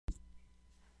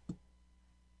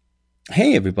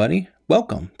Hey, everybody.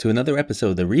 Welcome to another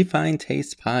episode of the Refined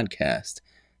Taste Podcast.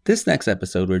 This next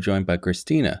episode, we're joined by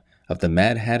Christina of the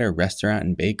Mad Hatter Restaurant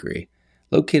and Bakery,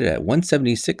 located at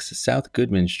 176 South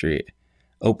Goodman Street.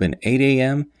 Open 8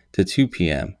 a.m. to 2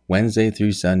 p.m., Wednesday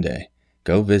through Sunday.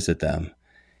 Go visit them.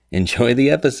 Enjoy the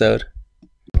episode.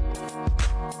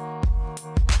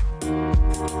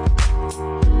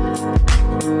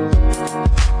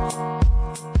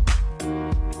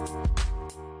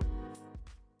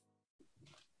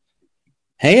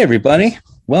 Hey, everybody.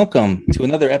 Welcome to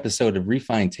another episode of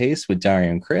Refined Taste with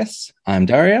Dario and Chris. I'm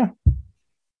Dario.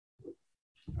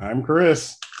 I'm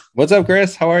Chris. What's up,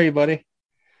 Chris? How are you, buddy?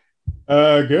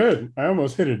 Good. I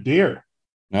almost hit a deer.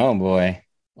 Oh, boy.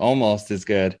 Almost as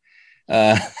good.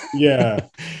 Yeah.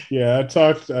 I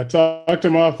talked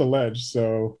him off the ledge,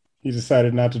 so he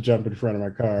decided not to jump in front of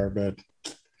my car. But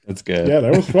that's good. Yeah,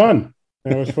 that was fun.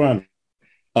 That was fun.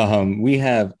 We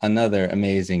have another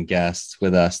amazing guest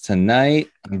with us tonight.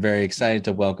 I'm very excited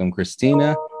to welcome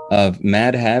Christina of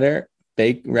Mad Hatter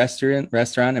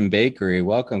Restaurant and Bakery.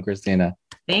 Welcome, Christina.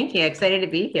 Thank you. Excited to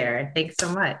be here. Thanks so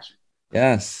much.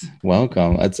 Yes,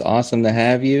 welcome. It's awesome to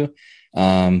have you.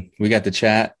 We got to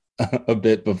chat a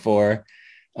bit before,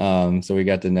 so we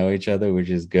got to know each other, which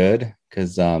is good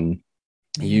because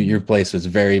your place was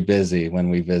very busy when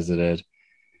we visited.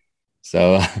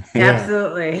 So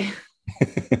absolutely.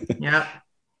 Yeah.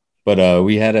 But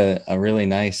we had a really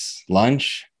nice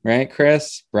lunch, right,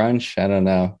 Chris? Brunch? I don't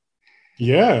know.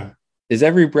 Yeah. Is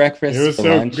every breakfast it was so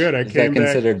lunch? good? Is that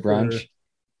considered brunch?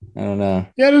 I don't know.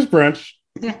 Yeah, it is brunch.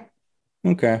 Yeah.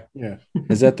 Okay. Yeah.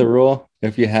 Is that the rule?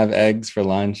 If you have eggs for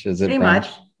lunch, is it pretty brunch?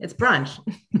 much? It's brunch.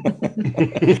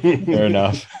 Fair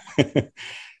enough.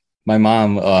 My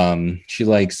mom, she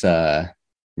likes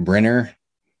Brinner,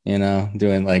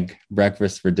 doing like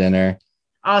breakfast for dinner.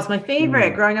 Oh, it's my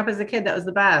favorite. Growing up as a kid, that was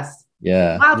the best.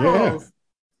 Yeah. Waffles.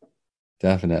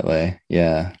 Definitely.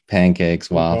 Yeah. Pancakes,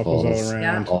 waffles,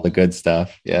 all the good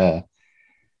stuff. Yeah.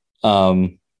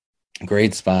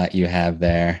 Great spot you have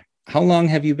there. How long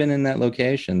have you been in that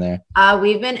location there?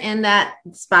 We've been in that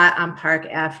spot on Park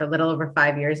Ave for a little over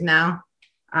 5 years now.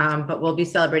 But we'll be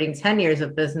celebrating 10 years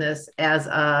of business as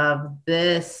of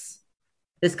this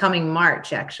coming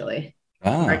March, actually.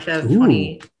 Wow. March of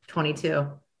 2022.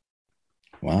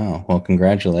 Wow. Well,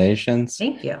 congratulations.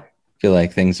 Thank you. Feel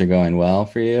like things are going well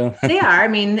for you. They are. I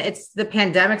mean, it's the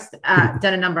pandemic's done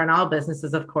a number on all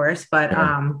businesses, of course, but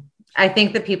I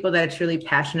think the people that are truly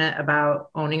passionate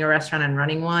about owning a restaurant and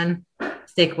running one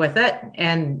stick with it.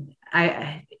 And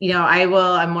I'm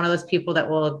one of those people that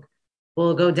will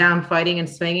go down fighting and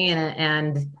swinging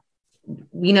and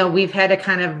we've had to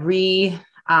kind of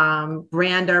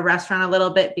brand our restaurant a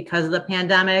little bit because of the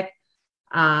pandemic.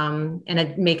 And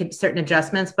make certain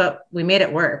adjustments, but we made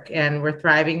it work and we're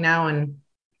thriving now and,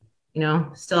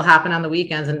 still happen on the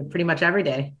weekends and pretty much every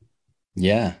day.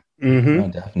 Yeah, mm-hmm. Oh,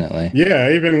 definitely. Yeah.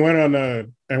 I even went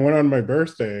on my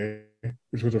birthday,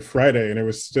 which was a Friday, and it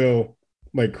was still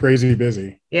like crazy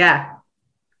busy. Yeah.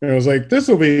 And I was like, this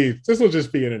will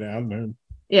just be in and out, man.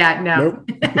 Yeah, no.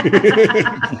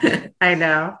 Nope. I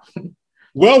know.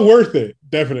 Well worth it,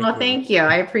 definitely. Well, thank you.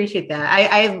 I appreciate that.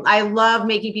 I love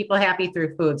making people happy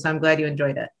through food, so I'm glad you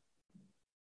enjoyed it.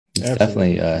 It's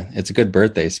definitely it's a good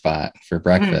birthday spot for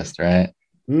breakfast, right?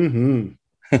 Mm-hmm.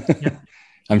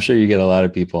 I'm sure you get a lot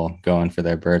of people going for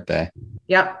their birthday.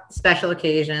 Yep, special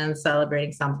occasions,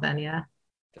 celebrating something. Yeah,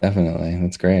 definitely.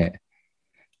 That's great.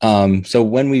 So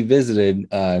when we visited,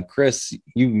 Chris,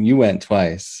 you went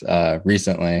twice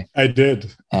recently. I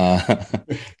did.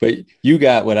 But you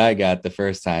got what I got the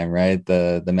first time, right?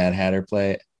 The Mad Hatter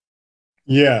plate.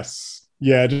 Yes.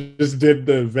 Yeah, just did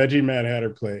the veggie Mad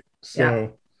Hatter plate.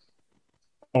 So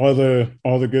all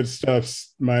the good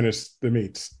stuffs minus the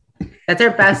meats. That's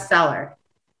our best seller.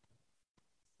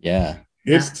 Yeah.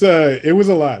 It was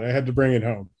a lot. I had to bring it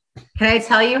home. Can I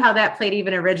tell you how that plate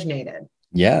even originated?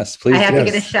 Yes, please. I have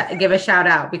to give a shout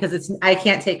out because I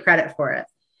can't take credit for it.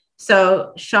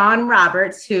 So Sean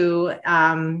Roberts, who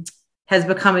has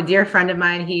become a dear friend of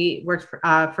mine, he worked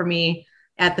for me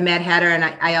at the Mad Hatter, and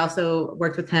I also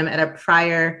worked with him at a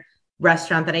prior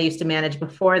restaurant that I used to manage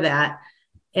before that.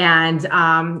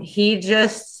 And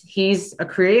he's a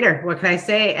creator. What can I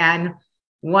say? And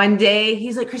one day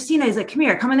he's like, Christina, he's like, come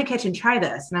here, come in the kitchen, try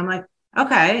this. And I'm like,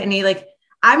 okay. And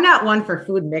I'm not one for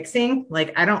food mixing.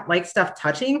 Like, I don't like stuff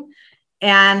touching.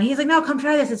 And he's like, no, come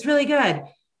try this. It's really good.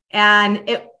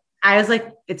 And I was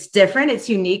like, it's different. It's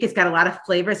unique. It's got a lot of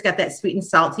flavor. It's got that sweet and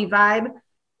salty vibe.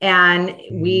 And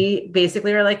we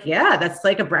basically were like, yeah, that's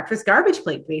like a breakfast garbage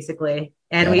plate, basically.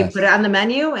 And we put it on the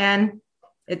menu and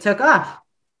it took off.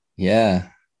 Yeah.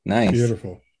 Nice.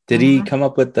 Beautiful. Did he come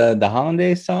up with the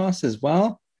hollandaise sauce as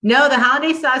well? No, the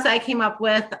hollandaise sauce I came up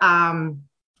with.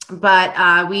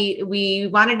 But we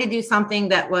wanted to do something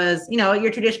that was,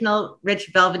 your traditional rich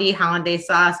velvety hollandaise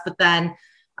sauce, but then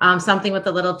something with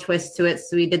a little twist to it.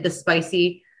 So we did the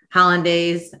spicy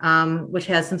hollandaise, which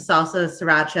has some salsa,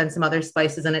 sriracha, and some other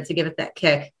spices in it to give it that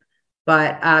kick.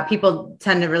 But people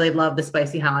tend to really love the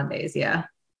spicy hollandaise. Yeah.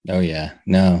 Oh yeah.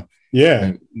 No.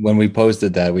 Yeah. When we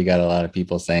posted that, we got a lot of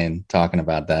people talking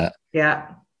about that.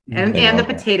 Yeah. And the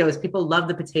potatoes. People love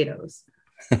the potatoes.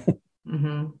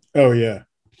 Mm-hmm. Oh yeah.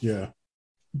 Yeah.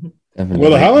 Definitely.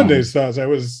 Well, the hollandaise sauce, I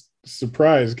was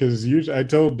surprised because usually I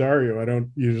told Dario I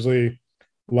don't usually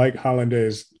like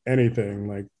hollandaise anything.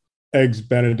 Like eggs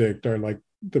Benedict are like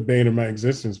the bane of my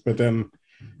existence. But then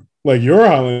like your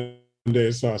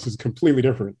hollandaise sauce is completely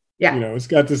different. Yeah. It's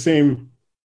got the same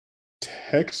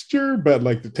texture, but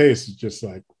like the taste is just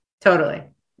like totally.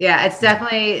 Yeah, it's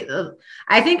definitely,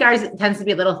 I think ours tends to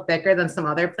be a little thicker than some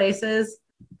other places.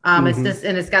 It's just,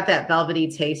 and it's got that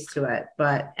velvety taste to it,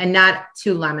 and not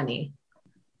too lemony.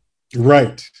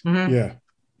 Right. Mm-hmm. Yeah.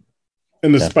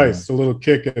 And the Definitely. spice, a little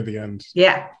kick at the end.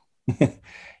 Yeah.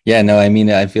 Yeah, no, I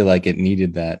mean, I feel like it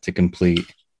needed that to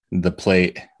complete the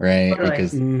plate, right? Totally.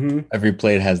 Because every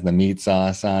plate has the meat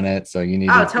sauce on it, so you need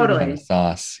totally kind of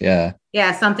sauce. Yeah.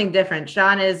 Yeah, something different.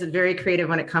 Sean is very creative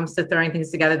when it comes to throwing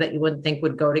things together that you wouldn't think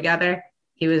would go together.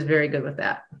 He was very good with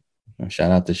that.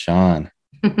 Shout out to Sean.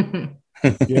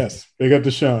 Yes, big up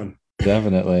to Sean.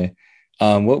 Definitely.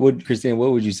 Christine,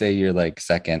 what would you say your like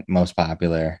second most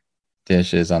popular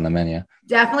dish is on the menu?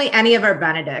 Definitely any of our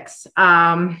Benedicts.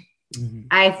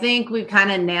 I think we've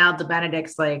kind of nailed the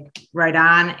Benedicts like right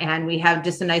on, and we have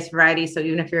just a nice variety. So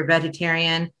even if you're a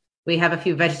vegetarian, we have a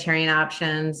few vegetarian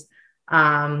options.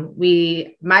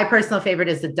 My personal favorite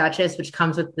is the Duchess, which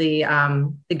comes with the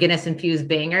Guinness infused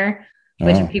banger,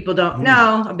 which if people don't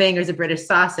know, a banger is a British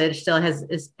sausage, still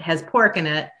has pork in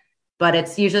it, but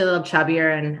it's usually a little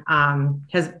chubbier and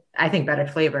has, I think, better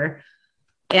flavor.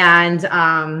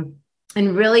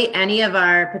 And really any of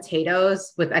our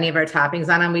potatoes with any of our toppings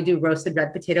on them, we do roasted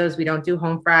red potatoes. We don't do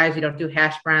home fries. We don't do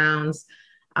hash browns.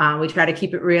 We try to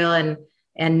keep it real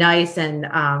and nice and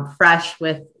fresh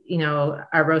with,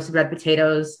 our roasted red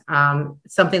potatoes.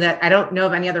 Something that I don't know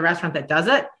of any other restaurant that does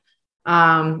it.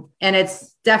 And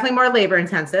it's definitely more labor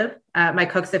intensive. My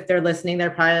cooks, if they're listening, they're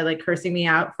probably like cursing me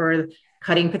out for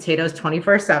cutting potatoes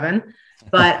 24/7,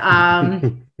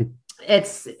 but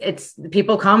it's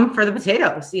people come for the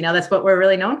potatoes. That's what we're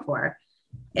really known for.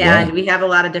 And we have a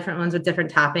lot of different ones with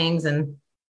different toppings, and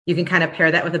you can kind of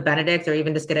pair that with a Benedict or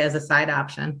even just get it as a side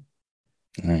option.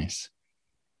 Nice.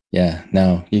 Yeah,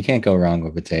 no, you can't go wrong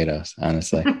with potatoes,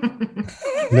 honestly.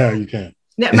 No, you can't.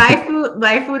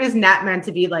 My food is not meant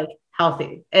to be like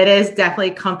healthy. It is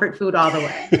definitely comfort food all the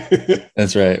way.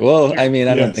 That's right. Well, Yeah. I mean,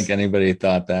 I don't think anybody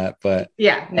thought that, but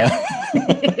Yeah, no.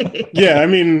 Yeah, I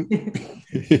mean,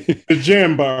 the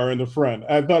jam bar in the front.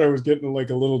 I thought I was getting like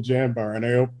a little jam bar, and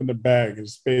I opened the bag.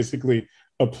 It's basically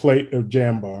a plate of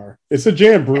jam bar. It's a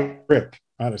jam brick,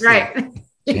 honestly. Right.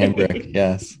 jam brick,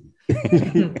 yes.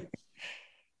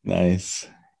 Nice.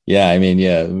 Yeah, I mean,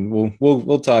 yeah,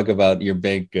 we'll talk about your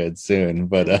baked goods soon,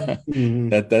 but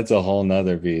that's a whole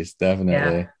nother beast,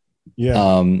 definitely.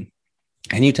 Yeah.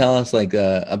 Can you tell us like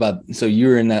so you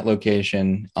were in that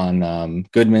location on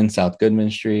South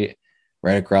Goodman Street,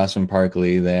 right across from Park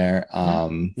Lee there,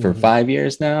 for 5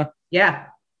 years now? Yeah.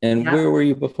 And where were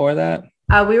you before that?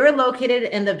 We were located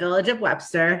in the village of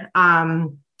Webster.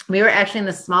 We were actually in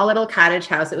this small little cottage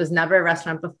house. It was never a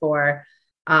restaurant before.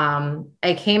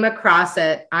 I came across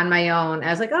it on my own. I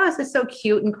was like, oh, this is so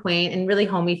cute and quaint and really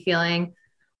homey feeling.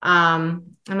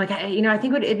 I'm like, I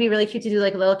think it'd be really cute to do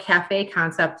like a little cafe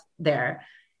concept there.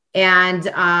 And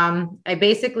I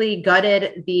basically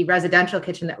gutted the residential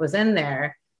kitchen that was in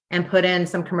there and put in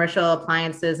some commercial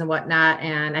appliances and whatnot.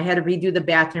 And I had to redo the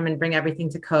bathroom and bring everything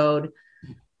to code.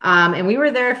 And we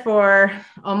were there for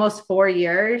almost 4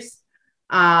 years,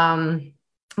 a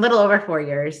little over 4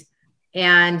 years.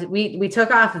 And we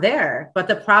took off there. But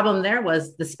the problem there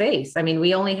was the space. I mean,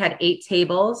 we only had 8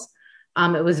 tables.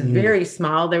 It was very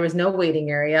small. There was no waiting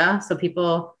area. So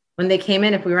people, when they came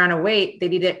in, if we were on a wait,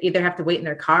 they'd either have to wait in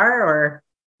their car or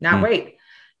not wait.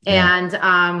 Yeah.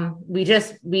 And we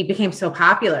became so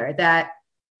popular that,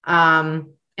 and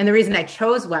the reason I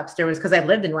chose Webster was because I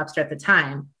lived in Webster at the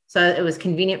time. So it was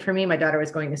convenient for me. My daughter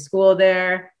was going to school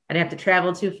there. I didn't have to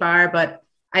travel too far, but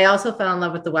I also fell in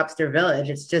love with the Webster Village.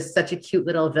 It's just such a cute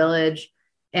little village.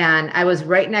 And I was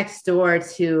right next door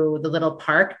to the little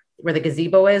park where the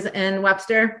gazebo is in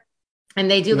Webster. And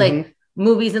they do like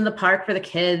movies in the park for the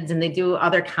kids, and they do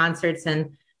other concerts.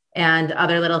 And and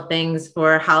other little things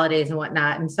for holidays and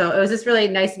whatnot. And so it was just really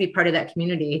nice to be part of that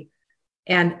community.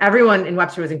 And everyone in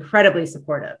Webster was incredibly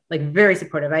supportive, like very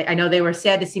supportive. I know they were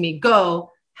sad to see me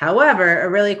go. However, a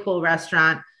really cool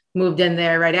restaurant moved in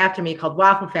there right after me called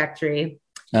Waffle Factory.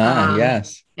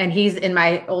 Yes. And he's in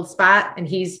my old spot and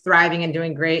he's thriving and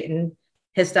doing great. And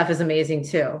his stuff is amazing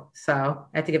too. So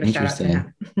I have to give a shout out to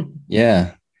him.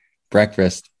 Yeah.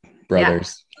 Breakfast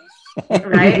Brothers. Yeah.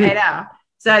 Right. I know.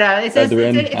 So no, it's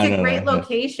a great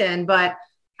location, but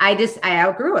I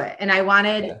outgrew it and I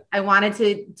wanted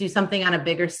to do something on a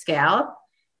bigger scale.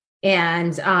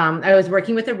 And I was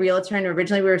working with a realtor, and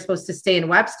originally we were supposed to stay in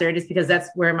Webster just because that's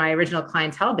where my original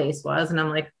clientele base was. And I'm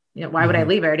like, why would I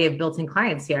leave? I already have built-in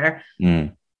clients here,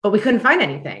 but we couldn't find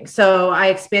anything. So I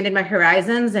expanded my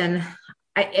horizons, and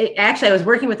I was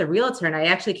working with a realtor, and I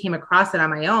actually came across it on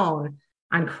my own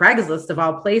on Craigslist of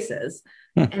all places.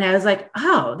 And I was like,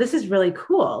 oh, this is really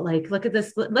cool. Like, look at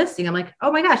this listing. I'm like,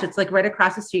 oh my gosh, it's like right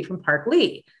across the street from Park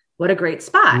Lee. What a great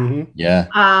spot. Yeah.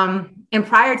 And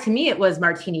prior to me, it was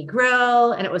Martini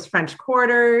Grill and it was French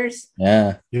Quarters.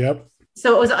 Yeah. Yep.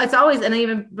 So it's always, and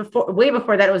even way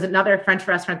before that, it was another French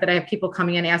restaurant that I have people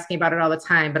coming in asking about it all the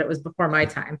time, but it was before my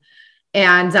time.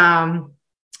 And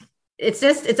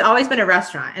it's always been a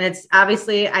restaurant. And it's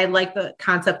obviously, I like the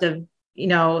concept of,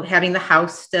 having the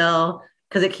house still,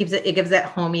 because it gives that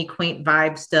homey, quaint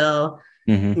vibe still.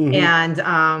 And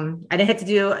I didn't have to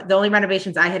do, the only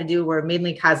renovations I had to do were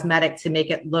mainly cosmetic to make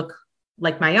it look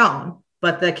like my own,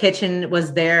 but the kitchen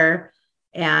was there.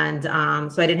 And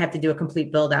so I didn't have to do a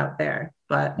complete build out there,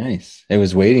 but nice. It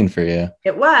was waiting for you.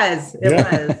 It was.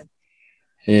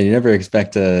 Yeah, you never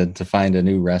expect to find a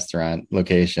new restaurant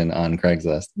location on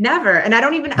Craigslist. Never. And I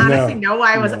don't even honestly know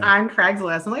why I was on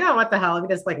Craigslist. I'm like, oh, what the hell? Let me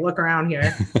just like look around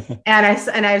here. and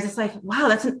I was just like, wow,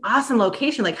 that's an awesome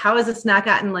location. Like, how has this not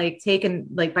gotten like taken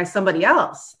like by somebody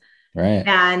else? Right.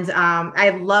 And I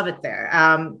love it there.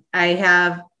 I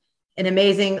have an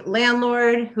amazing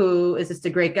landlord who is just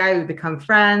a great guy. We've become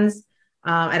friends.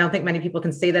 I don't think many people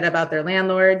can say that about their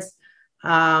landlords.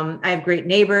 I have great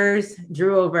neighbors,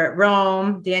 Drew over at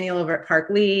Rome, Daniel over at Park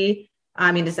Lee.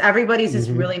 I mean, just everybody's just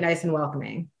really nice and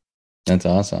welcoming. That's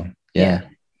awesome. Yeah.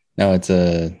 No, it's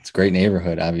a great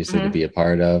neighborhood, obviously, to be a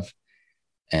part of.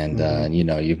 And,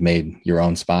 you've made your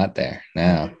own spot there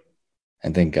now. I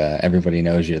think everybody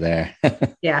knows you're there.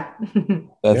 Yeah.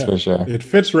 That's for sure. It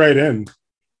fits right in.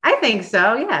 I think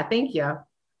so. Yeah. Thank you.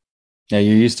 Yeah.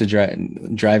 You're used to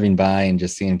driving by and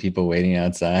just seeing people waiting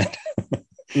outside.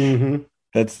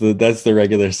 That's the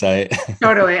regular sight.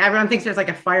 Totally. Everyone thinks there's like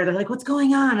a fire. They're like, what's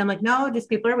going on? I'm like, no, just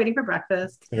people are waiting for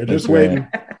breakfast. They're just waiting.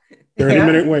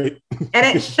 30-minute wait.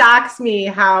 And it shocks me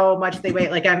how much they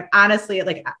wait. Like, I'm honestly,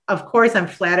 like, of course I'm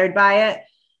flattered by it,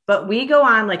 but we go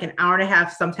on like an hour and a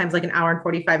half, sometimes like an hour and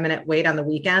 45-minute wait on the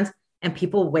weekends, and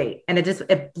people wait. And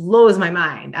it blows my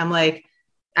mind. I'm like,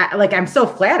 I'm so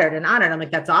flattered and honored. I'm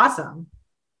like, that's awesome.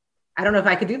 I don't know if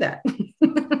I could do that.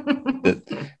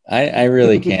 I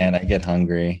really can. I get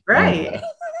hungry. Right.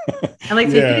 I'm like,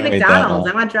 take me to McDonald's.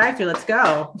 I want drive-through. Let's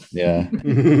go. Yeah.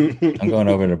 I'm going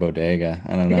over to Bodega.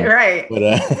 I don't know. Right. But,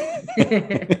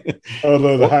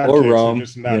 although the hot or cakes Rome, are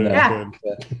just not that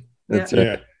good. That's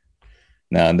right.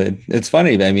 No, it's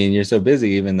funny. I mean, you're so busy,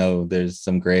 even though there's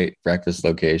some great breakfast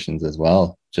locations as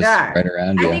well, just right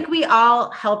around you. I think we all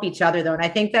help each other, though. And I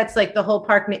think that's like the whole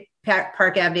Park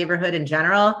Ave neighborhood in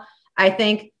general. I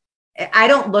think I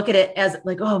don't look at it as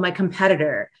like, oh, my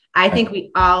competitor. I think we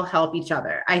all help each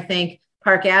other. I think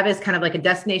Park Ave is kind of like a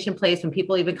destination place when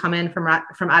people even come in from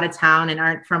out of town and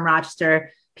aren't from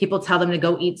Rochester. People tell them to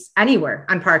go eat anywhere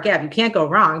on Park Ave. You can't go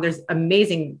wrong. There's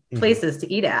amazing places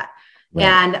to eat at. Right.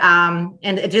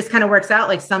 And it just kind of works out.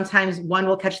 Like sometimes one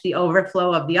will catch the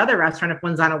overflow of the other restaurant if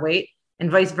one's on a wait,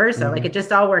 and vice versa. Like it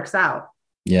just all works out.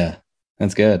 Yeah,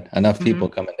 that's good. Enough people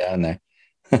coming down there.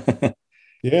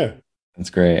 Yeah. That's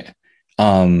great.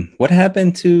 What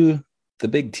happened to the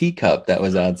big teacup that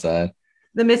was outside?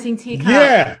 The missing teacup.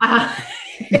 Yeah.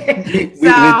 we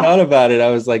thought about it. I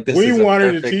was like, this is a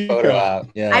perfect photo op.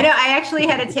 Yeah. I know. I actually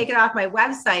had to take it off my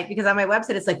website because on my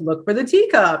website, it's like, look for the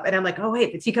teacup. And I'm like, oh,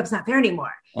 wait, the teacup's not there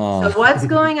anymore. So what's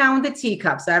going on with the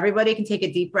teacup? So everybody can take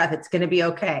a deep breath. It's going to be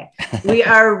okay. We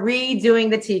are redoing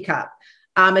the teacup.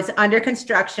 It's under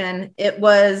construction. It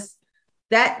was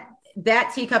that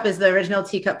teacup is the original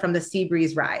teacup from the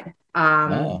Seabreeze ride.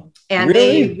 And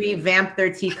they revamped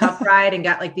their teacup ride and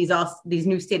got like these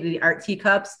new state-of-the-art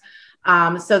teacups.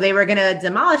 So they were going to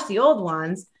demolish the old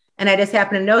ones. And I just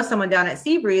happened to know someone down at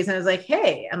Seabreeze, and I was like,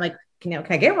 hey, I'm like, can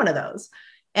I get one of those?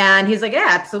 And he's like, yeah,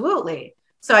 absolutely.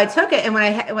 So I took it, and when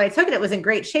I took it, it was in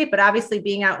great shape. But obviously,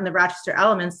 being out in the Rochester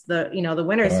elements, the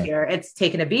winters here, it's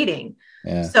taken a beating.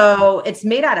 Yeah. So it's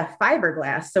made out of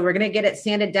fiberglass. So we're gonna get it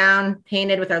sanded down,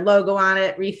 painted with our logo on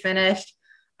it, refinished.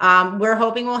 We're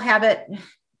hoping we'll have it.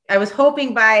 I was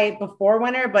hoping by before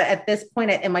winter, but at this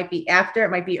point, it might be after. It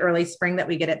might be early spring that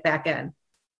we get it back in.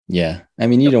 Yeah, I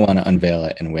mean, you don't want to unveil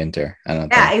it in winter. I don't.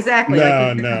 Yeah, think. exactly.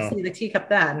 No, like see the teacup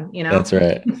then. That's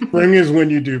right. Spring is when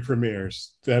you do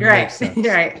premieres. That makes sense.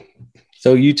 Right.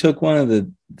 So you took one of the.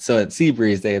 So at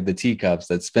Seabreeze, they have the teacups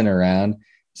that spin around.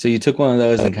 So you took one of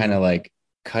those and kind of like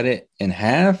cut it in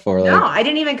half, or like. No, I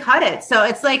didn't even cut it. So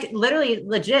it's like literally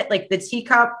legit, like the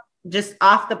teacup just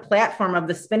off the platform of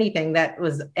the spinny thing that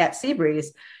was at Seabreeze.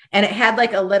 And it had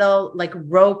like a little like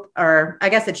rope, or I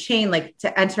guess a chain, like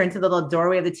to enter into the little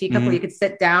doorway of the teacup where you could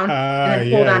sit down and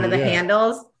then hold onto the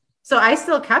handles. So I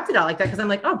still kept it all like that because I'm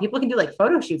like, oh, people can do like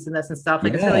photo shoots in this and stuff.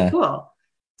 Like it's really cool.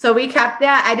 So we kept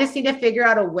that. I just need to figure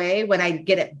out a way when I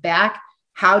get it back,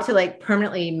 how to like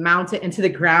permanently mount it into the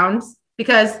ground,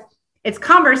 because it's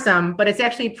cumbersome, but it's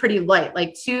actually pretty light.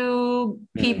 Like two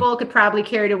people could probably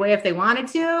carry it away if they wanted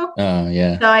to. Oh,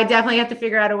 yeah. So I definitely have to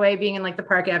figure out a way, being in like the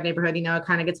Park Ave neighborhood, it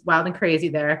kind of gets wild and crazy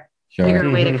there. Sure. Figure out a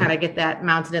way to kind of get that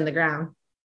mounted in the ground.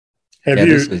 Have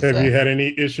you had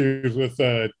any issues with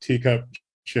teacup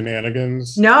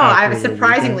shenanigans? No, I was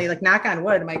surprisingly, like knock on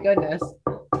wood, my goodness.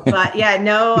 But yeah,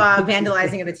 no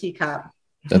vandalizing of the teacup.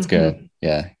 That's good.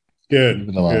 Yeah.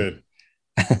 Good.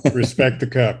 Respect the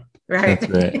cup. Right.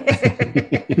 That's right.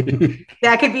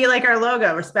 That could be like our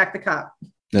logo, respect the cup.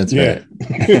 That's right.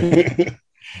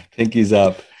 Pinkies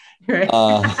up. Right.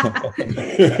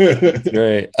 That's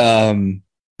great.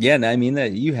 Yeah, I mean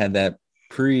that you had that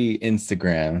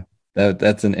pre-Instagram.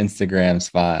 That's an Instagram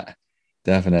spot.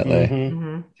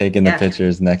 Definitely. Taking the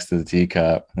pictures next to the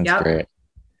teacup. That's great.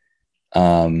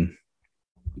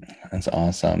 That's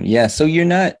awesome. Yeah. So you're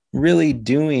not really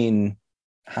doing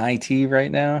high tea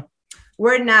right now?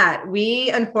 We're not.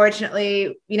 We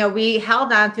unfortunately, we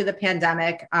held on through the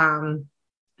pandemic.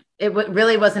 It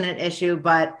really wasn't an issue,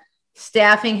 but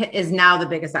staffing is now the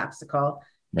biggest obstacle.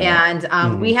 Right.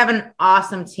 And we have an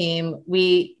awesome team.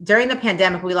 During the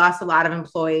pandemic, we lost a lot of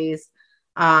employees.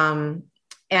 And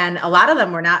a lot of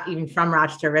them were not even from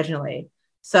Rochester originally.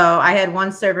 So I had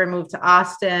one server move to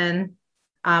Austin.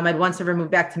 I had one server move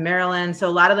back to Maryland. So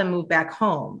a lot of them moved back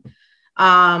home.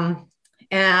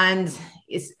 And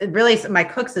it's really my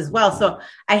cooks as well. So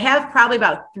I have probably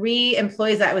about 3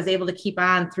 employees that I was able to keep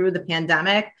on through the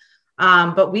pandemic.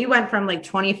 But we went from like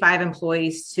 25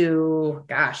 employees to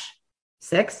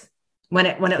 6 when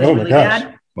it was really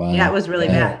bad. Wow. Yeah, it was really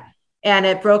bad. And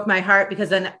it broke my heart because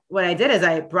then what I did is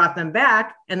I brought them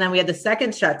back, and then we had the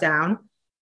second shutdown.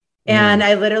 And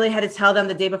I literally had to tell them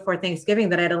the day before Thanksgiving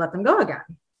that I had to let them go again.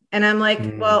 And I'm like,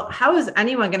 well, how is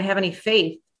anyone going to have any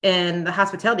faith in the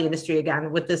hospitality industry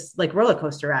again with this like roller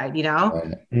coaster ride,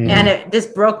 And it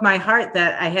just broke my heart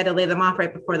that I had to lay them off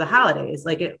right before the holidays.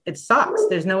 Like it sucks.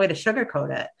 There's no way to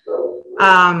sugarcoat it.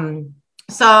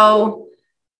 So,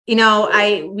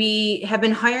 we have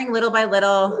been hiring little by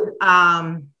little.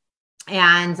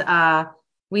 And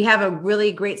we have a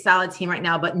really great solid team right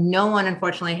now, but no one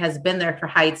unfortunately has been there for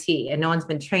high tea, and no one's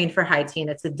been trained for high tea. And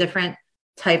it's a different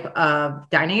type of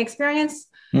dining experience.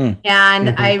 And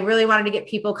I really wanted to get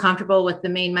people comfortable with the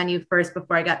main menu first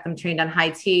before I got them trained on high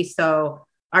tea. So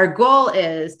our goal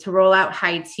is to roll out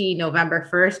high tea November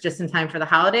 1st, just in time for the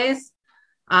holidays.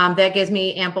 That gives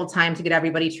me ample time to get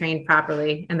everybody trained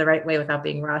properly in the right way without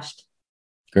being rushed.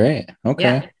 Great. Okay.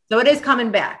 Yeah. So it is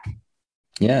coming back.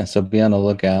 Yeah. So be on the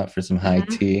lookout for some high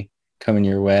tea coming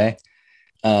your way.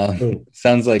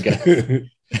 Sounds like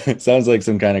sounds like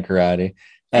some kind of karate.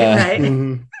 Right.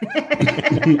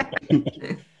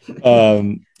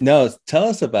 No, tell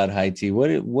us about high tea.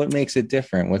 What makes it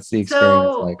different? What's the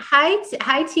experience like?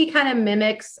 High tea kind of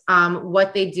mimics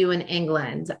what they do in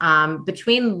England.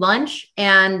 Between lunch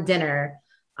and dinner,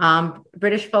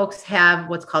 British folks have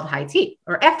what's called high tea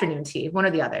or afternoon tea, one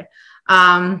or the other.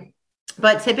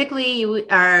 But typically you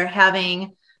are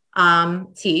having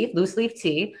tea, loose leaf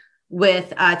tea,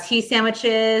 with tea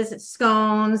sandwiches,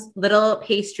 scones, little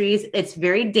pastries. It's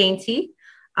very dainty.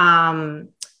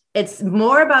 It's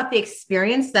more about the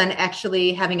experience than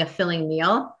actually having a filling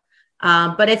meal.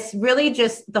 But it's really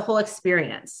just the whole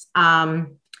experience.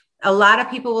 A lot of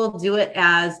people will do it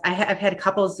as, I've had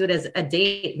couples do it as a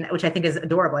date, which I think is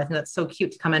adorable. I think that's so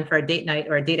cute to come in for a date night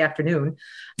or a date afternoon.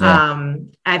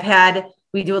 Yeah.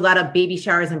 We do a lot of baby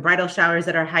showers and bridal showers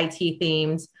that are high tea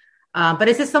themed. But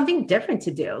it's just something different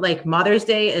to do. Like Mother's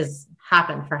Day is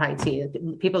hopping for high tea.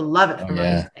 People love it for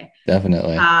Mother's Day.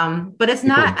 Definitely. But it's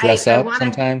people not. Dress up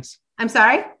sometimes. I'm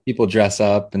sorry? People dress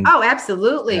up and Oh,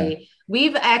 absolutely.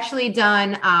 We've actually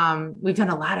done we've done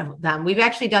a lot of them. We've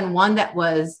actually done one that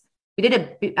was we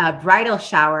did a bridal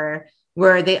shower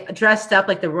where they dressed up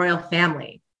like the royal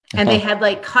family and they had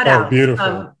like cutouts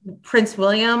of Prince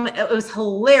William. It was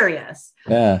hilarious.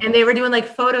 Yeah. And they were doing like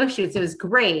photo shoots. It was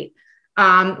great.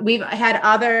 We've had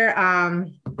other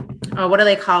what do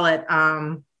they call it?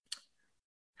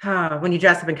 When you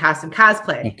dress up in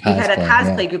cosplay. We've had a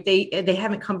cosplay group. They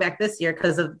haven't come back this year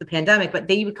because of the pandemic, but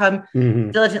they would come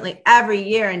diligently every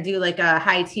year and do like a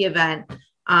high tea event.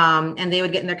 And they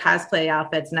would get in their cosplay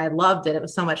outfits, and I loved it. It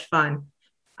was so much fun.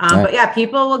 But yeah,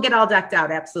 people will get all decked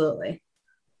out. Absolutely.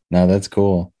 No, that's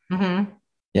cool. Mm-hmm.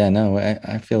 Yeah, no,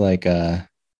 I feel like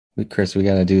Chris, we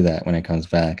got to do that when it comes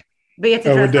back. But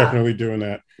we're definitely doing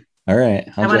that. All right.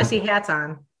 I want to see hats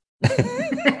on.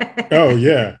 Oh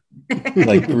yeah.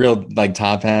 Like real like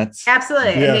top hats. Absolutely.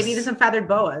 Yes. And maybe even some feathered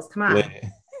boas. Come on.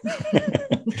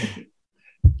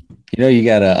 You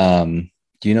gotta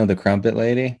do you know the Crumpet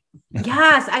Lady?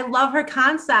 Yes, I love her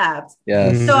concept.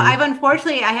 Yes. So I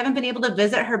haven't been able to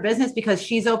visit her business because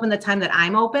she's open the time that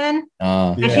I'm open.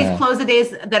 And she's closed the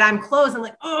days that I'm closed. I'm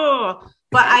like, oh,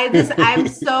 but I'm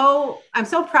so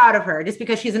proud of her just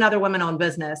because she's another women-owned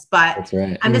business. But that's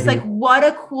right. I'm just like, what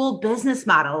a cool business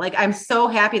model. Like, I'm so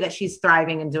happy that she's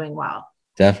thriving and doing well.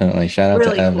 Definitely. Shout out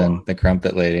to Evan, the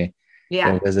Crumpet Lady.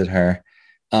 Yeah. Go visit her.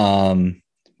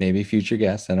 Maybe future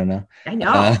guest. I don't know. I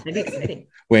know. That'd be exciting.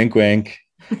 Wink, wink.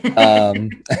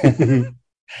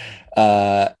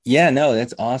 Yeah, no,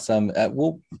 that's awesome.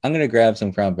 I'm gonna grab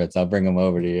some crumpets. I'll bring them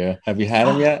over to you. Have you had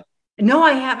them yet? No,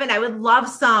 I haven't. I would love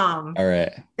some. All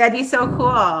right, that'd be so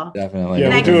cool. Definitely. Yeah,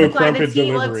 and I can supply the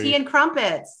tea and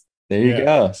crumpets. There you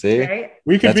go. See, right?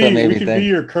 we could be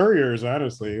your couriers,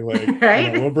 honestly. Like,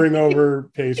 right? We'll bring over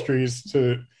pastries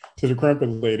to the Crumpet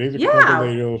Lady. The Crumpet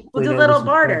lady we'll do a little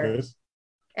barter. Crumpets.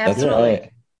 Absolutely. That's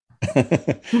right. I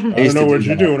don't know what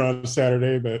you're doing on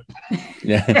Saturday, but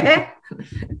yeah,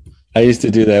 I used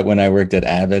to do that when I worked at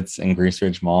Abbott's in Grease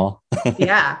Ridge Mall.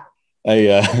 Yeah,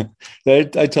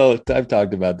 I've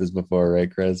talked about this before,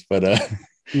 right, Chris? But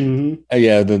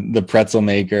yeah, the pretzel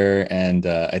maker and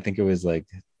I think it was like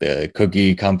the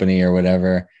cookie company or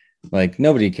whatever. Like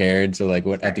nobody cared, so like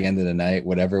at the end of the night,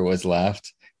 whatever was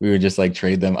left, we would just like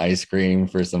trade them ice cream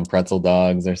for some pretzel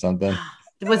dogs or something.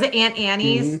 Was it Aunt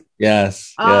Annie's? Mm-hmm.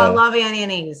 Yes. Oh, yeah. I love Aunt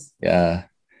Annie's. Yeah.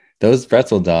 Those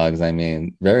pretzel dogs, I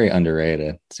mean, very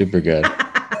underrated. Super good.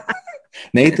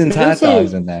 Nathan's hot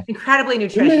dogs in there. Incredibly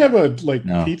nutritious. Didn't they have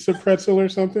a pizza pretzel or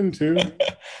something too?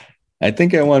 I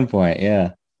think at one point,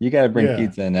 yeah. You got to bring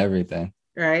pizza and everything.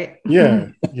 Right? Yeah.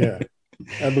 Yeah.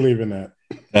 I believe in that.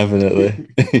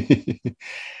 Definitely.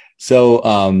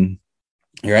 So,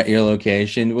 you're at your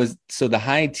location. The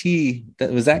high tea,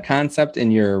 was that concept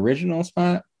in your original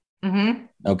spot? Mm-hmm.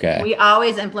 Okay. We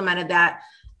always implemented that.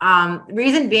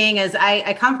 Reason being is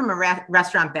I come from a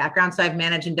restaurant background, so I've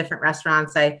managed in different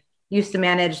restaurants. I used to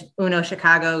manage Uno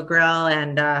Chicago Grill,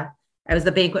 and I was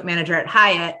the banquet manager at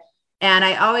Hyatt. And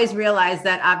I always realized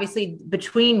that obviously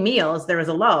between meals, there was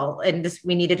a lull and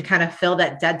we needed to kind of fill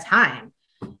that dead time.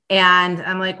 And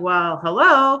I'm like, well,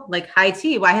 hello, like high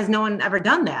tea. Why has no one ever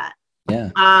done that? Yeah.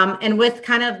 And with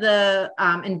kind of the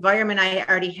environment I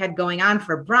already had going on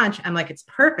for brunch, I'm like, it's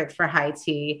perfect for high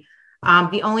tea.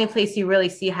 The only place you really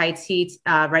see high tea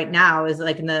right now is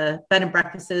like in the bed and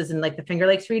breakfasts in like the Finger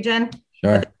Lakes region.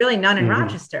 Sure. But there's really none in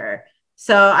Rochester.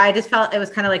 So I just felt it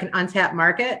was kind of like an untapped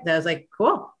market that I was like,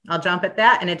 cool, I'll jump at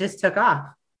that. And it just took off.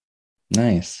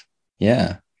 Nice.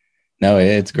 Yeah. No,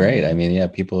 it's great. I mean, yeah,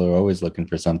 people are always looking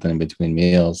for something in between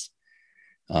meals.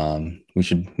 We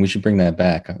should bring that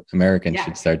back. Americans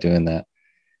should start doing that.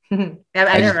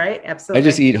 I know, right? Absolutely. I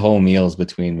just eat whole meals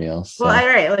between meals. So. Well, all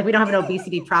right. Like we don't have an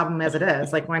obesity problem as it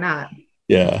is. Like, why not?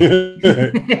 Yeah.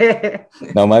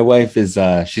 No, my wife is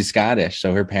she's Scottish,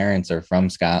 so her parents are from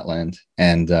Scotland,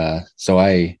 and so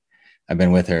I've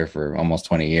been with her for almost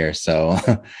 20 years. So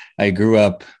I grew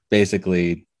up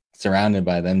basically surrounded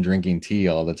by them drinking tea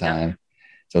all the time.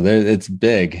 Yeah. So it's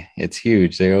big, it's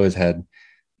huge. They always had,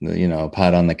 a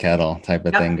pot on the kettle type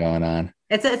of thing going on.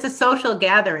 It's a social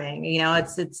gathering,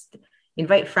 it's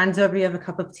invite friends over, you have a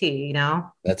cup of tea,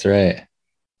 That's right.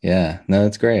 Yeah, no,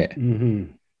 that's great.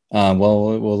 Mm-hmm.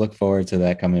 Well, we'll look forward to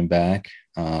that coming back.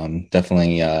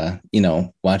 Definitely,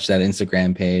 watch that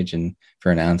Instagram page and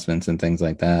for announcements and things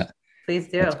like that. Please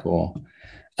do. That's cool.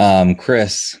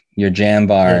 Chris, your jam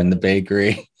bar in the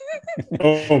bakery.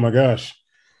 Oh my gosh.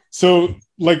 So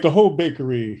like the whole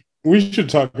bakery, we should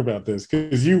talk about this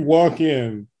because you walk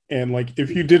in and like,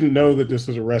 if you didn't know that this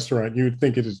was a restaurant, you would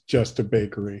think it is just a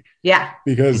bakery. Yeah.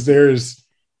 Because there's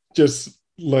just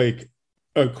like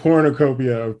a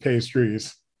cornucopia of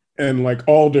pastries and like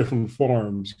all different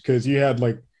forms, because you had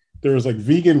like there was like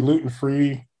vegan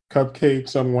gluten-free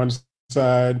cupcakes on one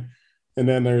side, and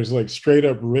then there's like straight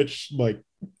up rich like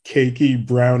cakey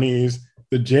brownies,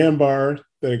 the jam bar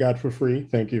that I got for free,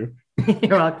 thank you.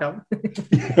 You're welcome.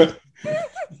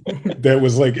 That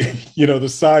was like, you know, the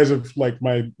size of like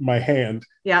my hand.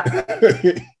 Yeah.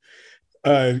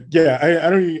 Yeah,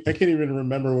 I can't even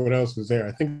remember what else was there.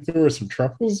 I think there were some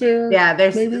truffles there. Yeah,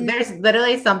 there's maybe? there's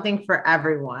literally something for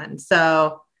everyone.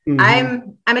 So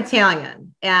Mhm. I'm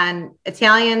Italian, and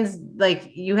Italians,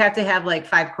 like, you have to have like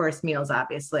 5 course meals,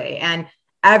 obviously, and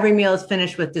every meal is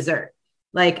finished with dessert.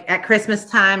 Like at Christmas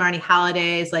time or any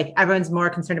holidays, like everyone's more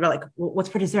concerned about like what's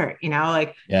for dessert, you know,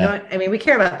 like Yeah. I mean, we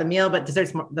care about the meal, but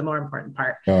dessert's the more important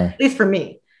part, Sure. at least for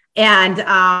me. And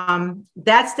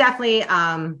that's definitely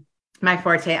my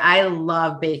forte. I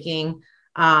love baking.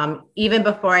 Even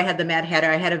before I had the Mad Hatter,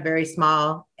 I had a very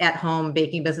small at-home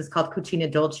baking business called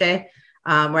Cucina Dolce,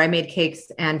 where I made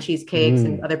cakes and cheesecakes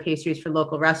and other pastries for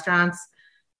local restaurants.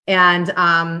 And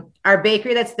our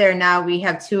bakery that's there now, we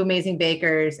have 2 amazing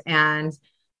bakers, and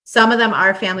some of them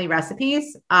are family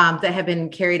recipes that have been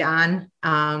carried on,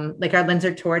 like our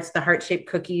Linzer torts, the heart-shaped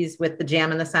cookies with the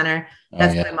jam in the center.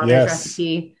 That's my mother's Yes.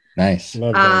 recipe. Nice.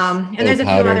 Love those. And there's a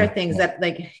few powdered. other things that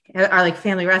like are like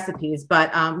family recipes,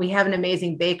 but we have an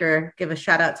amazing baker. Give a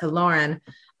shout out to Lauren,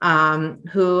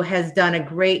 who has done a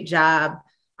great job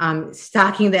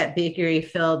stocking that bakery,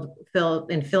 filled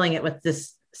and filling it with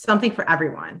this something for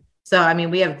everyone. So I mean,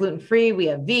 we have gluten-free, we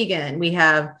have vegan, we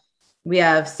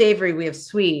have savory, we have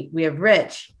sweet, we have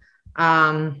rich.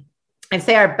 I'd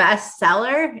say our best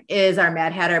seller is our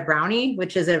Mad Hatter brownie,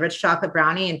 which is a rich chocolate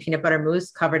brownie and peanut butter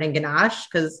mousse covered in ganache,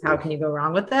 because how can you go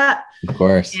wrong with that? Of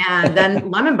course. And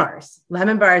then lemon bars.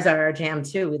 Lemon bars are our jam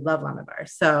too. We love lemon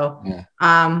bars. So,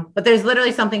 Yeah. But there's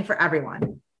literally something for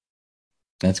everyone.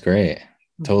 That's great.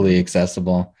 Totally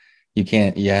accessible. You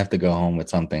have to go home with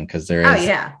something, because there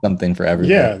is something for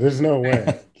everybody. Yeah, there's no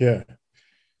way. Yeah.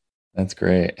 That's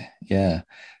great. Yeah.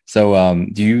 So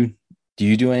do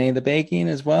you do any of the baking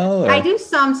as well? Or? I do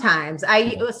sometimes.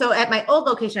 So at my old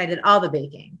location, I did all the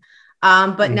baking.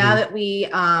 But now that we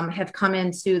have come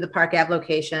into the Park Ave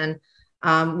location,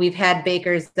 we've had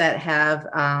bakers that have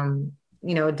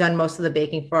done most of the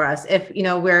baking for us. If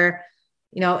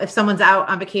if someone's out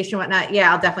on vacation or whatnot,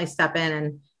 I'll definitely step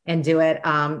in and do it.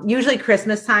 Usually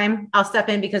Christmas time, I'll step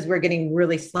in because we're getting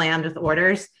really slammed with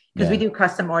orders, because we do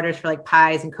custom orders for like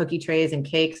pies and cookie trays and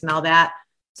cakes and all that.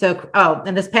 So,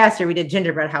 and this past year we did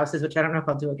gingerbread houses, which I don't know if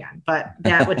I'll do again, but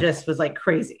that was like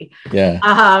crazy. Yeah.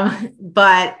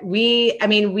 But we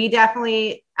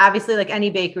definitely, obviously, like any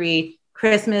bakery,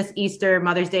 Christmas, Easter,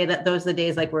 Mother's Day, those are the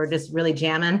days like we're just really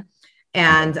jamming.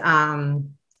 And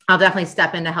I'll definitely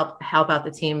step in to help out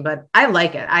the team, but I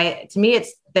like it. To me,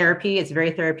 it's therapy. It's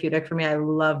very therapeutic for me. I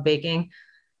love baking.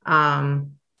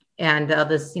 And I'll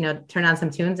just, turn on some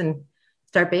tunes and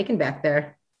start baking back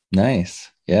there.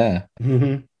 Nice. Yeah.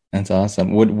 That's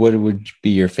awesome. What would be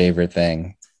your favorite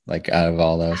thing, like out of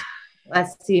all those?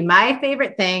 Let's see. My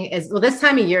favorite thing is, this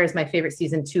time of year is my favorite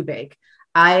season to bake.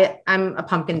 I'm a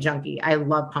pumpkin junkie. I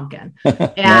love pumpkin.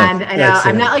 And Nice.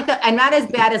 I know I'm not as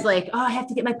bad as like, I have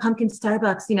to get my pumpkin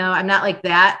Starbucks. I'm not like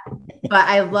that, but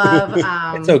I love,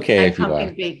 it's okay if you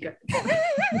are. Bake.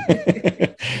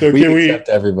 So we accept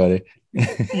everybody.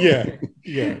 Yeah.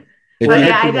 But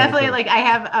I definitely I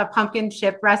have a pumpkin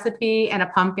chip recipe and a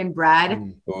pumpkin bread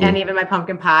and even my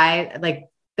pumpkin pie. Like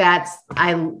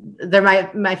they're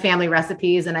my family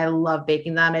recipes, and I love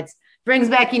baking them. It brings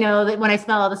back, when I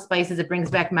smell all the spices, it brings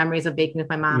back memories of baking with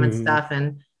my mom and stuff,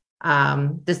 and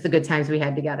just the good times we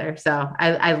had together. So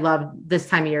I love this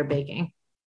time of year baking.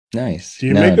 Nice. Do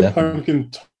you make a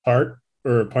pumpkin tart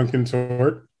or a pumpkin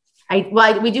torte?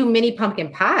 We do mini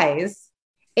pumpkin pies,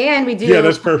 and we do. Yeah,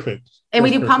 that's perfect. And we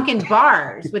do pumpkin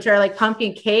bars, which are like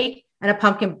pumpkin cake and a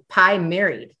pumpkin pie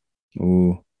married.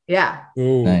 Ooh. Yeah.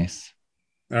 Ooh. Nice.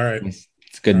 All right. It's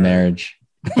good marriage.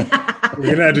 We're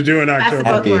gonna have to do an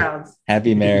October.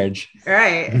 Happy marriage. All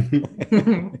right.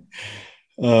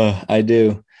 I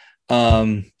do.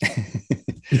 I'm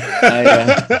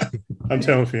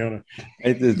telling Fiona. I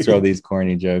have to throw these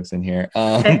corny jokes in here.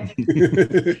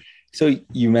 So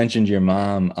you mentioned your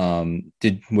mom.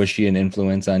 Was she an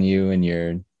influence on you and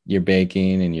your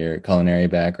baking and your culinary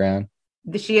background?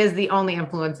 She is the only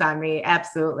influence on me.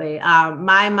 Absolutely.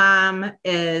 My mom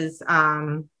is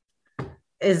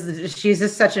she's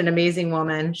just such an amazing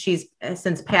woman. She's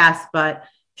since passed, but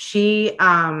she,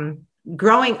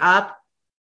 growing up,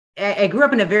 I grew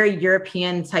up in a very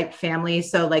European type family.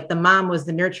 So like the mom was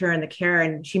the nurturer and the care,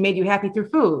 and she made you happy through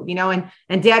food, you know,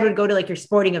 and dad would go to like your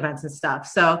sporting events and stuff.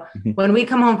 So when we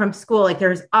come home from school, like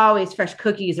there's always fresh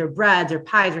cookies or breads or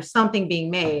pies or something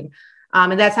being made.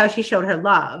 And that's how she showed her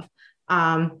love.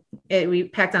 We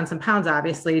packed on some pounds,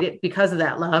 obviously, because of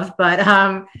that love, but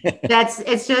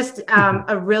it's just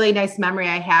a really nice memory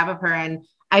I have of her. And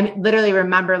I literally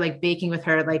remember like baking with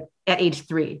her, like at age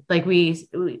 3, like we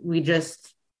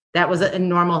just, that was a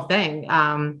normal thing.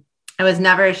 I was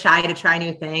never shy to try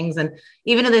new things. And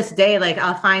even to this day, like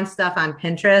I'll find stuff on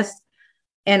Pinterest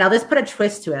and I'll just put a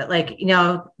twist to it. Like, you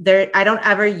know, I don't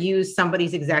ever use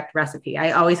somebody's exact recipe.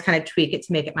 I always kind of tweak it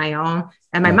to make it my own.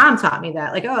 And my mom taught me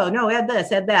that, like, oh no, add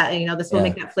this, add that. And, you know, this will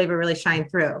make that flavor really shine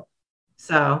through.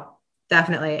 So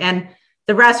definitely. And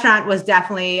the restaurant was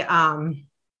definitely,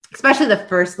 especially the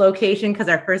first location, because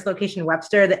our first location in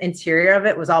Webster, the interior of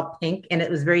it was all pink and it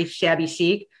was very shabby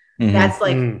chic. That's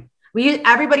like,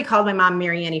 everybody called my mom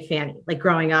Mary Annie Fanny, like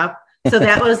growing up. So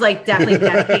that was like definitely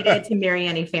dedicated to Mary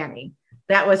Annie Fanny.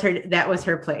 That was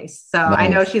her place. So nice. I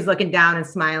know she's looking down and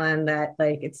smiling that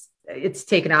like it's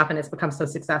taken off and it's become so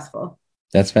successful.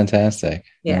 That's fantastic.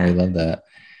 Yeah. I love that.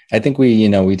 I think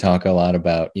we talk a lot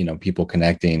about, people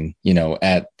connecting,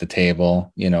 at the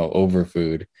table, over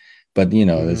food, but,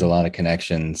 there's a lot of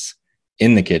connections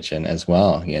in the kitchen as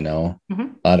well, a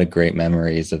lot of great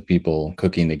memories of people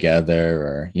cooking together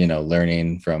or,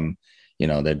 learning from,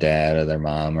 their dad or their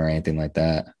mom or anything like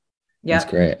that. Yeah. That's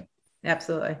great.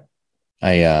 Absolutely.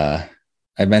 I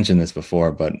mentioned this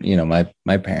before, but,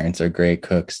 my parents are great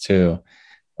cooks too,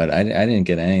 but I didn't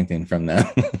get anything from them.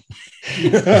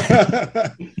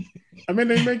 I mean,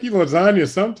 they make you lasagna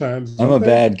sometimes. I'm a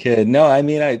bad kid. No, I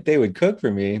mean, they would cook for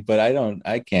me, but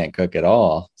I can't cook at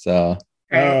all. So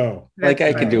I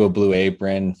could do a Blue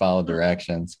Apron, follow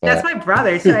directions. But that's my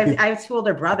brother. So I have 2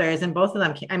 older brothers, and both of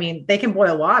them, they can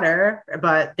boil water,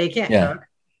 but they can't cook.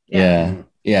 Yeah.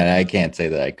 I can't say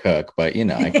that I cook, but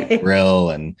I can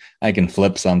grill and I can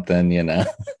flip something,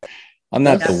 I'm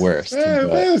not the worst.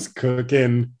 That's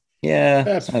cooking. Yeah.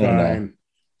 That's I don't fine. know.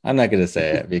 I'm not going to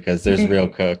say it because there's real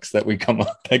cooks that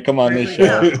come on this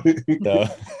show.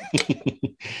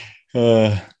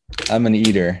 So, I'm an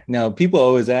eater. Now, people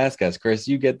always ask us, Chris,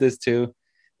 you get this too?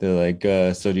 They're like,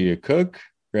 so do you cook?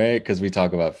 Right? Because we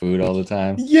talk about food all the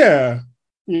time. Yeah.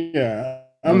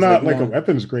 I'm not like a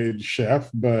weapons grade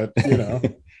chef, but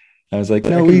I was like,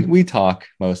 no, we talk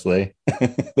mostly.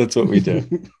 That's what we do.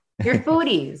 You're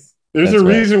foodies. There's a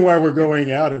reason why we're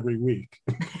going out every week.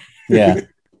 Yeah,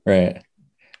 right.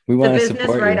 We want to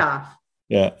support right you. Off.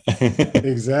 Yeah.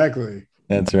 Exactly.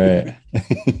 That's right.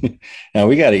 Now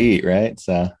we got to eat, right?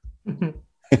 So.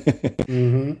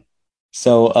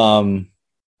 So,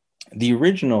 the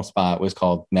original spot was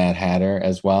called Mad Hatter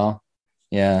as well.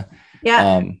 Yeah.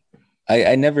 Yeah.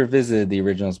 I never visited the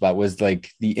original spot. Was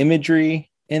like the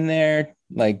imagery in there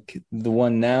like the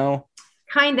one now?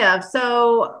 Kind of.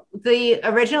 So the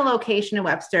original location in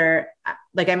Webster,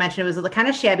 like I mentioned, it was kind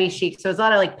of shabby chic. So it was a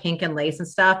lot of like pink and lace and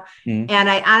stuff. And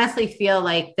I honestly feel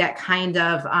like that kind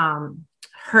of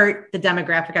hurt the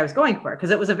demographic I was going for,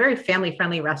 because it was a very family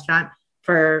friendly restaurant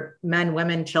for men,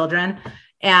 women, children.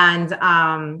 And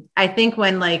I think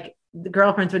when like the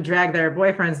girlfriends would drag their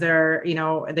boyfriends there,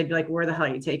 they'd be like, where the hell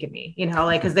are you taking me?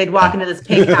 Because they'd walk into this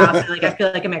pink house and like, I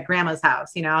feel like I'm at grandma's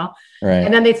house, Right.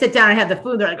 And then they'd sit down and have the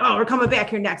food. They're like, oh, we're coming back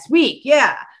here next week.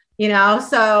 Yeah.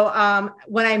 So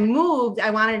when I moved, I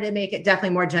wanted to make it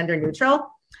definitely more gender neutral.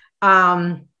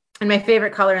 And my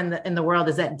favorite color in the world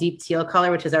is that deep teal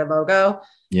color, which is our logo.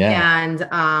 Yeah. And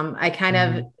I kind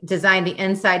of designed the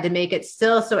inside to make it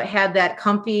still so it had that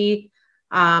comfy,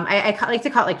 I like to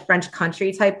call it like French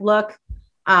country type look,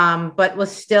 but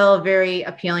was still very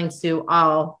appealing to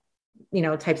all,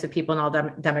 types of people and all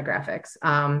demographics.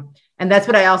 And that's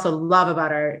what I also love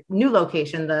about our new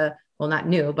location, not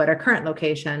new, but our current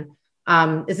location,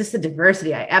 is just the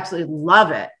diversity. I absolutely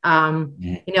love it.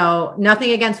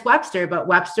 Nothing against Webster, but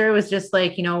Webster was just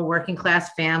like, working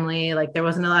class family. Like there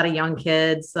wasn't a lot of young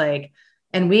kids,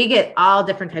 and we get all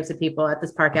different types of people at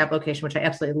this Park Ave location, which I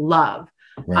absolutely love.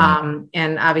 Right.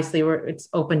 And obviously it's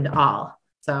open to all.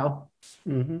 So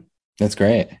that's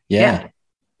great. Yeah.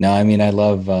 No, I mean, I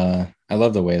love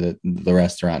the way that the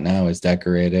restaurant now is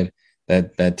decorated.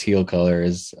 That teal color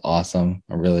is awesome.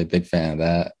 I'm really a big fan of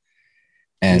that.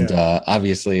 And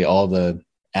obviously all the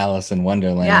Alice in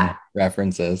Wonderland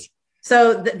references.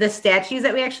 So the statues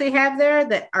that we actually have there,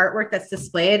 the artwork that's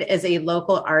displayed is a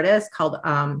local artist called,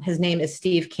 his name is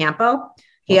Steve Campo.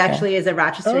 He actually is a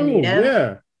Rochester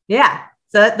native. Yeah.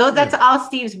 So that's all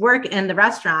Steve's work in the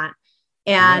restaurant.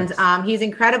 And Nice. he's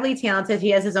incredibly talented. He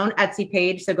has his own Etsy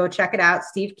page, so go check it out,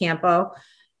 Steve Campo.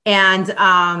 And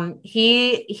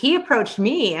he approached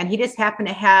me, and he just happened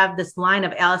to have this line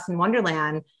of Alice in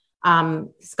Wonderland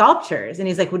sculptures, and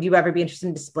he's like, "Would you ever be interested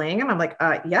in displaying them?" I'm like,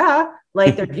 "Yeah,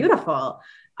 like they're beautiful."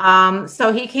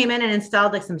 So he came in and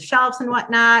installed like some shelves and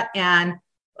whatnot, and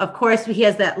of course, he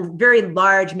has that very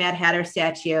large Mad Hatter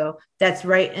statue that's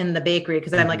right in the bakery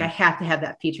because I'm like, I have to have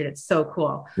that featured. It's so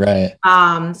cool. Right.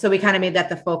 So we kind of made that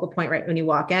the focal point right when you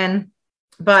walk in.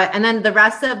 And then the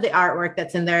rest of the artwork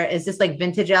that's in there is just like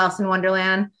vintage Alice in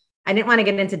Wonderland. I didn't want to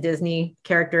get into Disney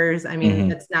characters. I mean,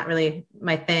 that's not really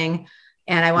my thing.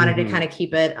 And I wanted to kind of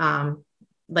keep it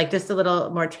like just a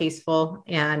little more tasteful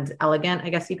and elegant,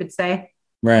 I guess you could say.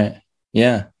 Right.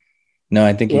 Yeah. No,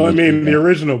 I think. Well, I mean, the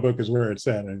original book is where it's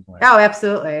at anyway. Oh,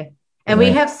 absolutely. And Right.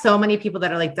 we have so many people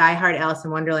that are like diehard Alice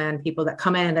in Wonderland people that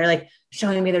come in and they're like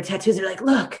showing me their tattoos. They're like,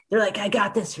 look, they're like, I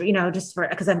got this for, just for,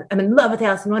 because I'm in love with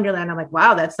Alice in Wonderland. I'm like,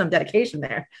 wow, that's some dedication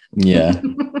there. Yeah.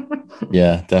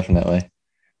 Yeah, definitely.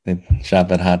 They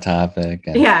shop at Hot Topic.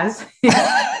 And... Yes.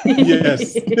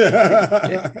 Yes.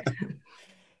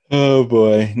 Oh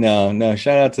boy. No,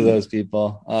 shout out to those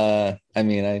people. I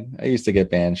mean, I used to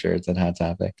get band shirts at Hot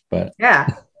Topic, but yeah,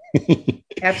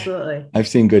 absolutely. I've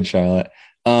seen Good Charlotte.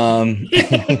 No,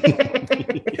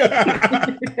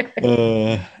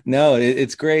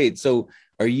 it's great. So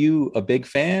are you a big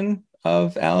fan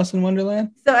of Alice in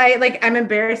Wonderland? So I'm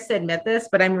embarrassed to admit this,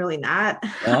 but I'm really not.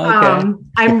 Oh,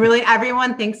 okay.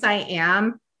 Everyone thinks I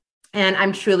am, and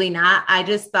I'm truly not. I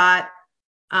just thought,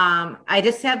 I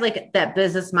just had like that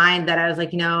business mind that I was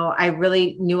like, I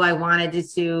really knew I wanted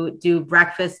to do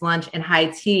breakfast, lunch, and high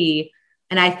tea.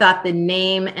 And I thought the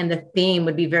name and the theme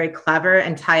would be very clever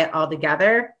and tie it all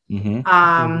together.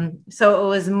 So it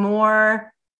was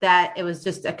more that it was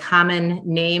just a common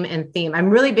name and theme. I'm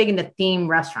really big into theme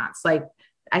restaurants. Like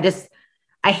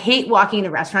I hate walking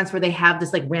into restaurants where they have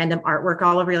this like random artwork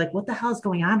all over. You're like, what the hell is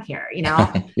going on here?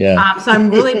 Yeah. So I'm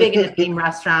really big into theme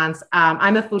restaurants.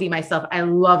 I'm a foodie myself. I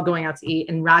love going out to eat,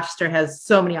 and Rochester has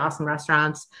so many awesome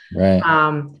restaurants. Right.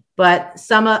 But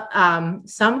some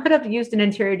could have used an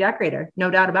interior decorator,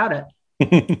 no doubt about it.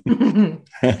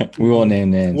 We won't name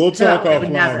names. We'll talk No,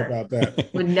 offline about that.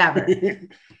 Would never.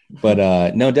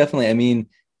 But no, definitely. I mean,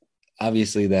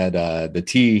 obviously that the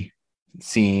tea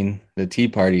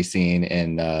party scene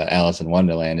in Alice in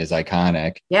Wonderland is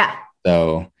iconic. Yeah.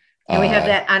 So and we have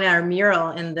that on our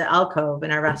mural in the alcove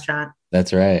in our restaurant.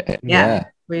 That's right. Yeah.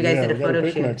 Where you guys did a we got photo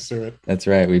pic shoot. next to it. That's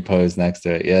right. We posed next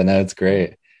to it. Yeah, no, it's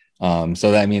great.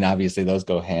 So that, I mean, obviously those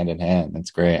go hand in hand.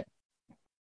 That's great.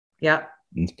 Yep.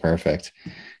 It's perfect.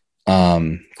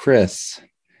 Chris,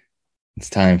 it's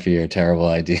time for your terrible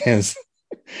ideas.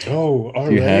 Oh,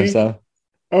 already? Do you have some?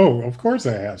 Oh, of course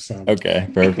I have some. Okay,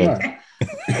 perfect.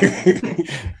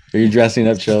 Are you dressing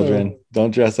up children?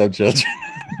 Don't dress up children.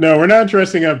 No, we're not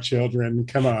dressing up children.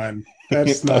 Come on.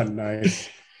 That's not nice.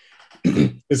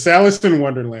 It's Alice in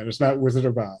Wonderland. It's not Wizard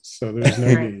of Oz, so there's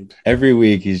no need. Every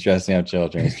week he's dressing up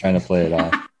children. He's trying to play it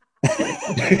off.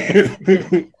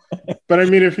 But I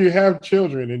mean, if you have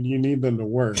children and you need them to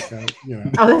work, Oh,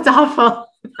 that's awful.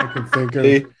 I can think of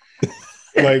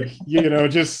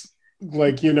just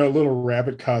like, little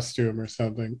rabbit costume or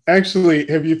something. Actually,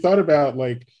 have you thought about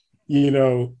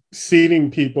seating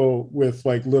people with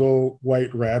like little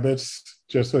white rabbits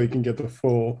just so you can get the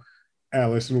full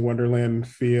Alice in Wonderland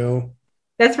feel?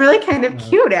 That's really kind of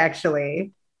cute,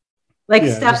 actually. Like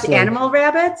stuffed animal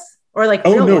rabbits, or like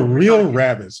real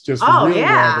rabbits. Just real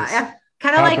rabbits.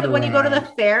 Kind of like when you go to the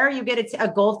fair, you get a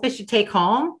goldfish to take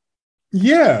home.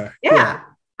 Yeah.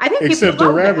 I think except a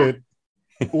rabbit.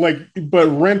 But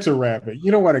rent a rabbit.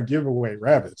 You don't want to give away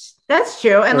rabbits. That's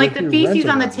true. And like the feces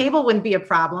on the table wouldn't be a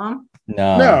problem.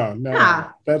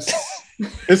 No. That's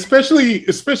especially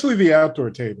the outdoor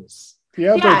tables. The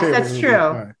outdoor tables. That's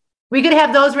true. We could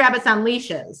have those rabbits on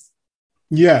leashes.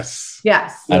 Yes. I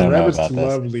don't rabbits know about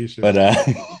love this, leashes. but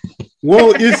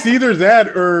well, it's either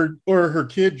that or her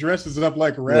kid dresses up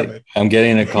like a rabbit. I'm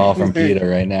getting a call from Peter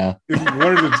right now. It's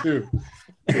one of the two.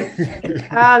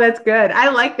 Oh, that's good. I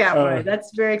like that one.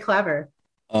 That's very clever.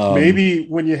 Maybe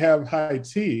when you have high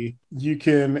tea, you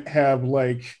can have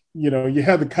you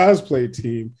have the cosplay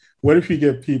team. What if you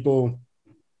get people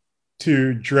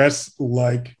to dress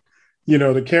like,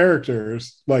 the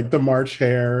characters, like the March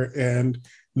Hare and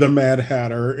the Mad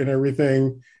Hatter and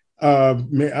everything? I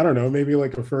don't know, maybe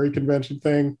like a furry convention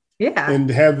thing. Yeah. And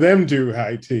have them do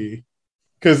high tea,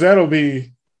 because that'll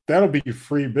be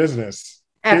free business.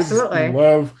 Absolutely. Kids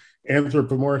love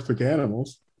anthropomorphic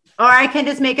animals. Or I can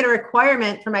just make it a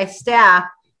requirement for my staff.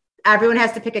 Everyone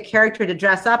has to pick a character to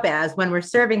dress up as when we're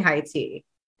serving high tea.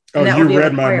 Oh, that will be you a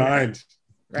read my requirement,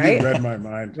 mind. right? You read my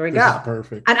mind. There we This go. is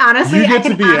perfect. And honestly, You get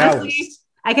to be Alice.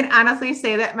 I can honestly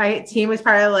say that my team was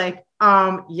probably like,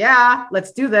 yeah,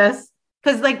 let's do this.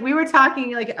 Cause like we were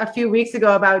talking like a few weeks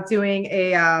ago about doing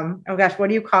a, oh gosh, what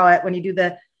do you call it when you do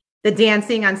the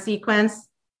dancing on sequence?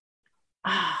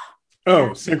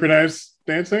 Oh, synchronized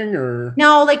dancing or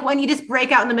no, like when you just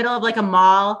break out in the middle of like a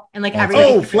mall and like everybody.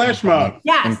 Oh, flash mob.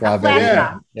 Yes, a flash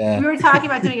mob. Yeah. We were talking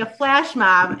about doing a flash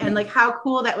mob and like how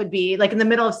cool that would be, like in the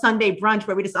middle of Sunday brunch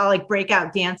where we just all like break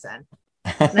out dancing.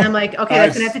 And I'm like, okay,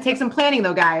 that's gonna have to take some planning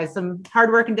though, guys. Some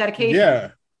hard work and dedication.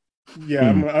 Yeah.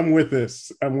 I'm with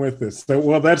this. So,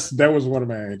 well, that was one of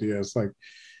my ideas. Like,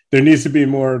 there needs to be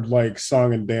more like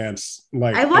song and dance.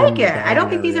 Like, I like it. I don't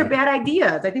think these are bad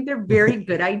ideas. I think they're very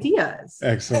good ideas.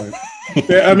 Excellent.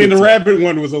 I mean, the rabbit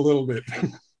one was a little bit.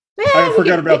 I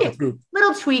forgot about the poop.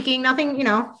 Little tweaking, nothing.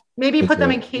 Maybe put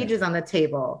them in cages on the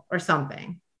table or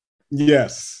something.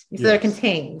 Yes. So they're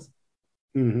contained.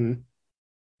 Mm-hmm.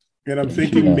 And I'm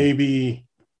thinking maybe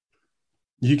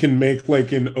you can make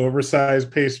like an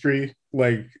oversized pastry,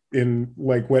 like in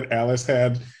like what Alice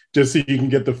had, just so you can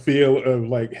get the feel of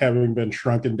like having been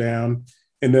shrunken down,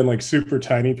 and then like super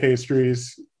tiny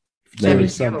pastries for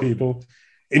some people.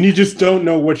 And you just don't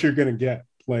know what you're gonna get.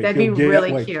 Like that'd be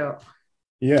really cute.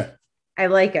 Yeah. I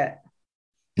like it.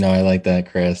 No, I like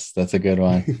that, Chris. That's a good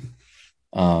one.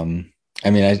 I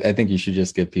mean, I think you should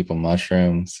just give people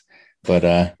mushrooms, but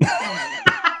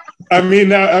I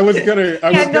mean, I was gonna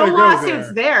no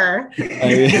lawsuits there.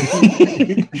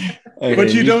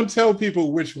 But you don't tell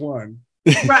people which one.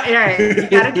 Right. You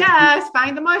gotta guess.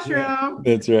 Find the mushroom.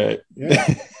 That's right.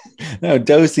 Yeah. No,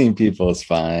 dosing people is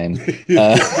fine. You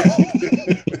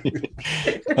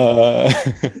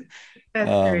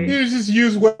just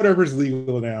use whatever's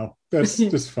legal now. That's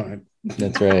just fine.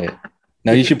 That's right.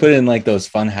 Now you should put in like those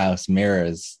funhouse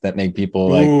mirrors that make people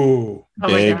like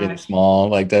big and small,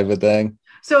 like type of thing.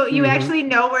 So you actually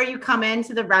know where you come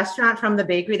into the restaurant from the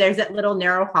bakery. There's that little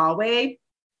narrow hallway.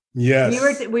 Yes.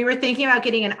 We were thinking about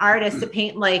getting an artist to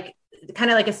paint like kind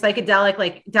of like a psychedelic,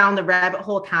 like down the rabbit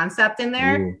hole concept in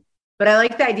there. Ooh. But I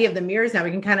like the idea of the mirrors now.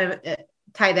 We can kind of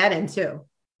tie that in too.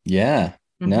 Yeah.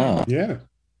 Mm-hmm. No. Yeah.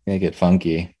 Make it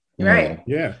funky. Right.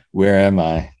 Yeah. Where am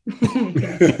I?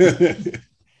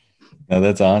 No,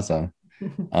 that's awesome.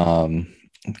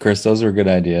 Chris, those were good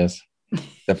ideas.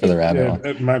 Except for the rabbit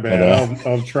one. My bad. But,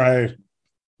 I'll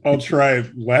try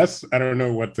less. I don't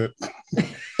know what to.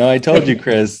 No, I told you,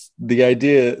 Chris. The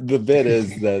bit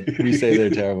is that we say they're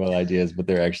terrible ideas, but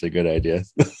they're actually good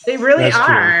ideas. They really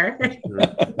are.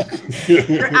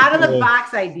 They're out of the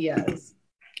box ideas.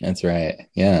 That's right.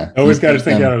 Yeah. Always got to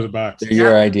think out of the box. They're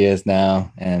your ideas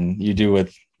now, and you do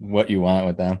with what you want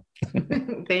with them.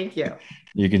 Thank you.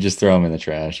 You can just throw them in the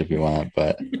trash if you want,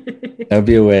 but that would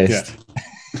be a waste.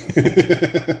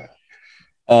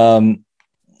 Yeah.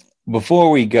 Before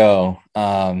we go,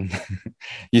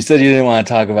 you said you didn't want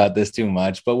to talk about this too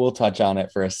much, but we'll touch on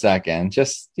it for a second.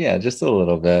 Just a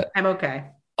little bit. I'm okay.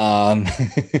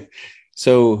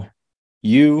 So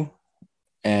you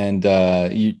and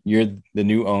you're the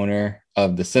new owner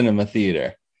of the Cinema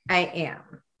Theater. I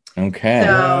am. Okay.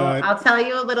 So I'll tell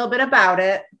you a little bit about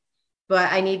it,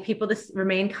 but I need people to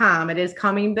remain calm. It is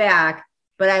coming back,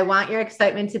 but I want your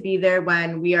excitement to be there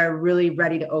when we are really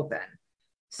ready to open.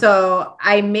 So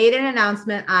I made an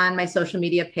announcement on my social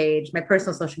media page, my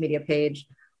personal social media page.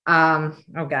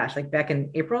 Like back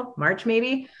in April, March,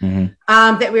 maybe,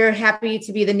 that we were happy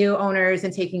to be the new owners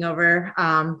and taking over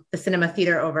the Cinema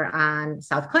Theater over on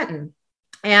South Clinton.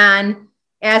 And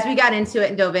as we got into it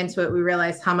and dove into it, we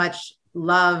realized how much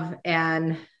love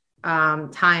and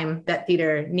time that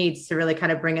theater needs to really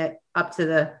kind of bring it up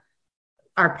to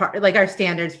our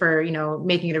standards for,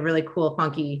 making it a really cool,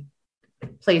 funky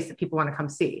place that people want to come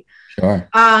see. Sure.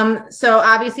 So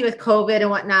obviously with COVID and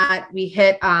whatnot, we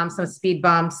hit some speed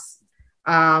bumps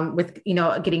with,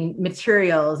 getting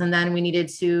materials, and then we needed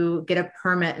to get a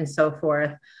permit and so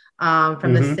forth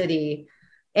from the city.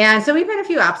 And so we've had a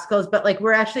few obstacles, but like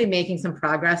we're actually making some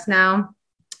progress now.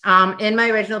 In my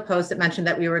original post, it mentioned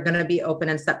that we were going to be open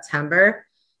in September.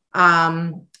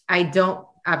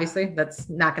 Obviously that's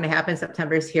not going to happen.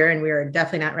 September is here and we are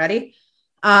definitely not ready.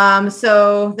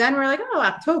 So then we're like,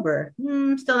 October,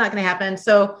 still not going to happen.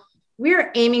 So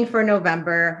we're aiming for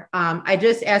November. I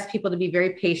just ask people to be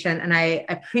very patient, and I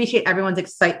appreciate everyone's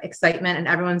excitement and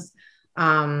everyone's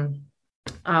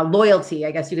loyalty,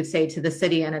 I guess you could say, to the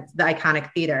city and the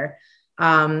iconic theater.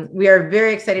 We are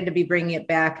very excited to be bringing it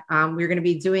back. We're going to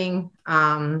be doing,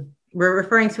 we're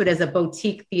referring to it as a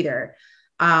boutique theater.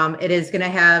 It is going to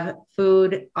have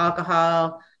food,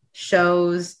 alcohol,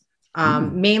 shows,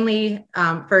 Mainly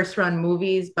first run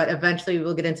movies, but eventually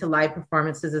we'll get into live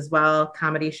performances as well,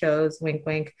 comedy shows, wink,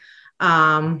 wink. You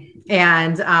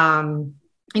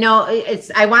know,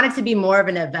 I want it to be more of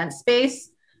an event space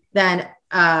than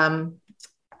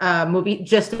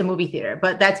just a movie theater,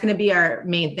 but that's going to be our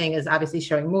main thing, is obviously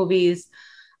showing movies.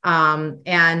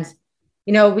 And,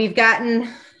 you know, we've gotten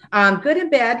good and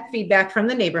bad feedback from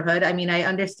the neighborhood. I mean, I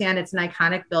understand it's an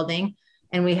iconic building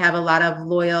and we have a lot of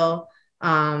loyal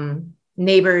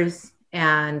neighbors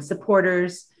and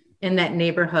supporters in that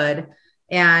neighborhood.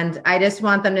 And I just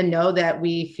want them to know that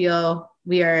we feel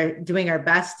we are doing our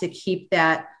best to keep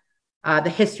that, the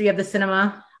history of the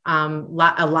cinema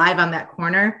alive on that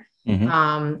corner.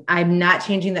 I'm not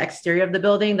changing the exterior of the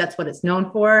building. That's what it's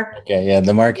known for. Okay. Yeah.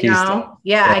 The marquee. You know?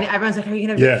 Everyone's like, are you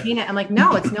going to paint it? I'm like,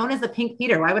 no, it's known as the Pink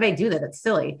Theater. Why would I do that? It's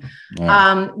silly.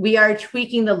 Right. We are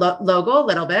tweaking the logo a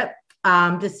little bit.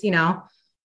 Just, you know,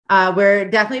 we're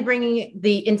definitely bringing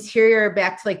the interior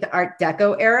back to like the Art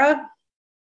Deco era.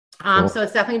 Cool. So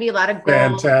it's definitely gonna be a lot of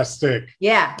gold. Fantastic.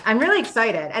 Yeah, I'm really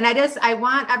excited. And I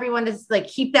want everyone to like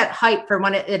keep that hype for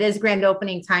when it is grand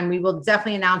opening time. We will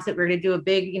definitely announce it. We're going to do a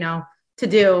big, you know, to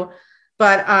do,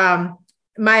 but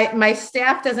my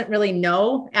staff doesn't really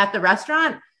know at the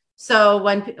restaurant. So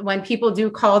when people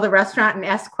do call the restaurant and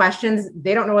ask questions,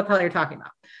 they don't know what the hell you're talking about.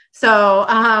 So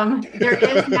there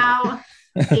is now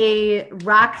a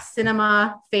Rock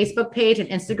Cinema Facebook page and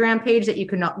Instagram page that you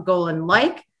can go and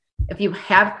like. If you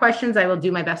have questions, I will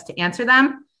do my best to answer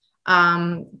them.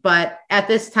 But at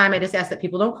this time, I just ask that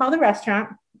people don't call the restaurant,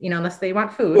 you know, unless they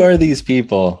want food. Who are these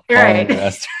people? Right.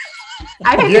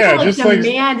 I've had people like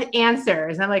demand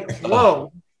answers. I'm like,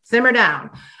 whoa, simmer down.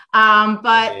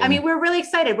 But I mean, we're really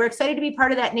excited. We're excited to be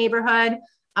part of that neighborhood.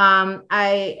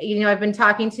 I've been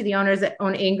talking to the owners that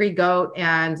own Angry Goat,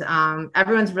 and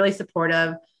everyone's really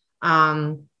supportive.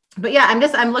 But yeah,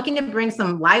 I'm looking to bring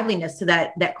some liveliness to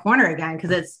that corner again,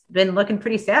 because it's been looking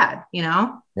pretty sad, you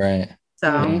know? Right.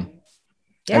 So,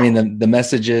 yeah. I mean, the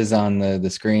messages on the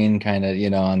screen kind of, you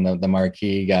know, on the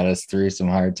marquee got us through some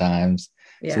hard times.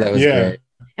 Yeah. So that was great.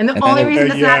 And the only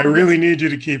reason I really need you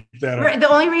to keep that up. The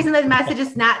only reason the message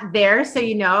is not there, so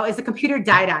you know, is the computer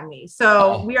died on me.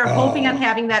 So we are hoping on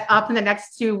having that up in the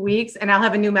next 2 weeks, and I'll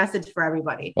have a new message for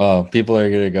everybody. Oh, people are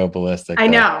going to go ballistic. I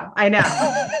know.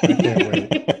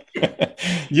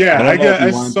 Yeah,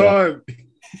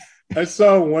 I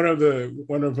saw one of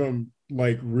them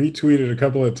like retweeted a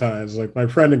couple of times. Like my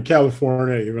friend in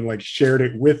California even like shared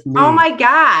it with me. Oh my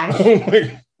gosh. Oh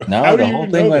my. No, the whole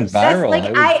thing went viral.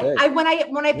 Like when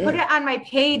I put it on my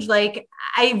page, like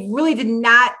I really did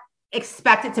not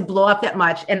expect it to blow up that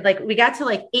much. And like we got to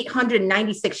like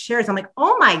 896 shares. I'm like,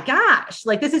 oh my gosh,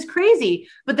 like this is crazy.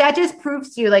 But that just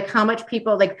proves to you like how much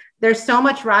people, like there's so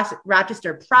much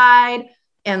Rochester pride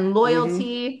and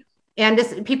loyalty. And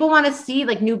just people want to see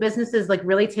like new businesses like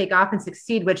really take off and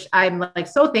succeed, which I'm like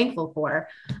so thankful for.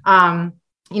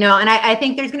 You know, and I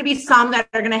think there's going to be some that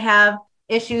are going to have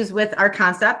issues with our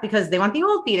concept because they want the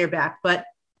old theater back, but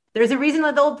there's a reason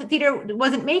that the old theater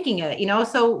wasn't making it, you know?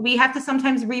 So we have to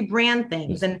sometimes rebrand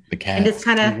things and just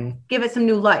kind of give it some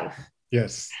new life.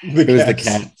 Yes. It was the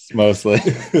cats mostly.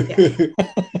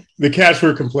 The cats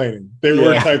were complaining. They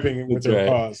were typing with their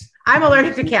paws. I'm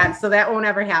allergic to cats, so that won't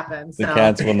ever happen. So. The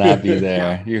cats will not be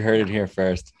there. You heard it here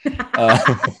first. And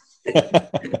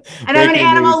I'm an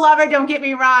animal lover. Don't get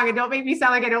me wrong. And don't make me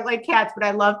sound like I don't like cats, but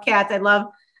I love cats.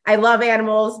 I love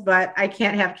animals, but I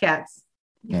can't have cats.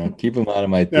 No, keep them out of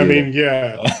my theater. I mean,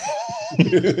 yeah.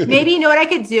 Maybe you know what I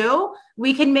could do?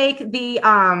 We can make the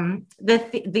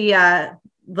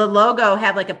logo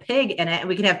have like a pig in it, and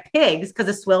we can have pigs because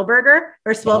of Swilberger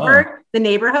or Swilberg, the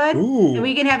neighborhood. Ooh, and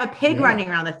we can have a pig running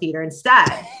around the theater instead.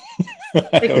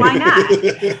 Like, why not?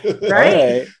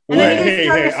 Right? And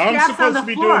then I'm supposed to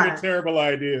be doing the terrible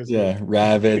ideas. Yeah,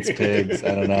 rabbits, pigs.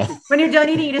 I don't know. When you're done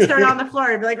eating, you just throw it on the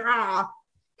floor and be like, "Rah."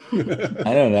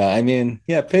 I don't know. I mean,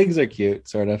 yeah, pigs are cute,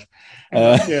 sort of.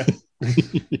 Yeah.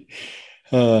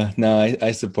 No,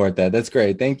 I support that. That's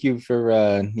great. Thank you for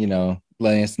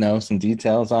letting us know some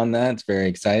details on that. It's very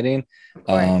exciting.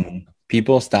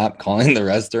 People, stop calling the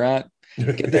restaurant.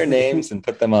 Get their names and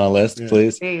put them on a list,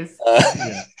 please.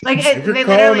 Like they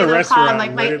literally will call and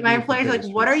like my employers are like,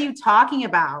 "What are you talking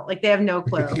about?" Like they have no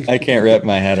clue. I can't wrap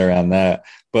my head around that,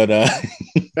 but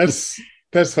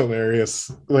that's hilarious.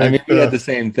 Like, I mean, we had the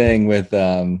same thing with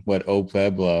O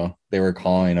Pueblo. They were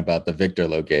calling about the Victor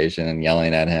location and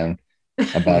yelling at him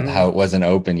about how it wasn't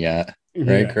open yet,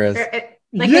 right, Chris?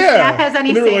 Like the staff has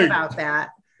any say about that.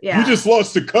 Yeah. You just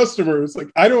lost a customer. It's like,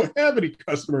 I don't have any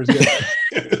customers yet.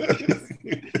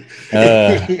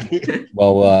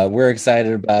 Well, we're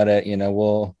excited about it.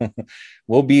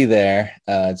 We'll be there.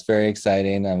 It's very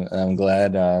exciting. I'm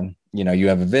glad. You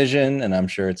have a vision, and I'm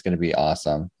sure it's going to be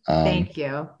awesome. Thank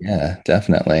you. Yeah,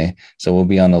 definitely. So we'll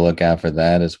be on the lookout for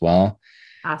that as well.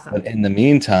 Awesome. But in the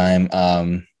meantime,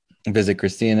 visit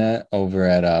Christina over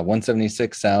at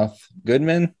 176 South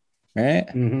Goodman, right?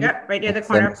 Mhm. Yep, right near the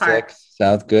corner park.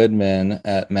 South Goodman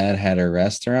at Mad Hatter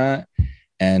Restaurant.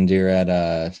 And you're at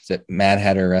is it Mad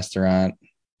Hatter Restaurant?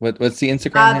 What's the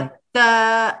Instagram name?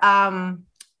 The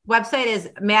website is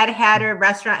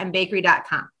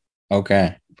madhatterrestaurantandbakery.com.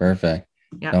 Okay, perfect.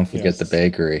 Yep. Don't forget the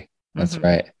bakery. That's Mhm.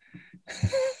 right.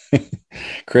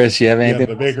 Chris, you have anything?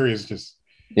 The bakery is just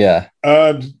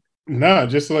no,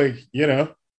 just like get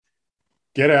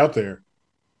out there.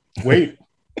 Wait.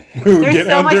 There's Get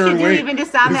so out much there to and do wait. even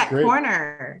just on It's that great.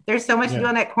 corner. There's so much to Yeah. do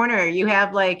on that corner. You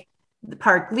have like the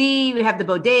Park Lee, you have the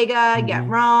bodega, Get Mhm.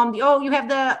 Rome. Oh, you have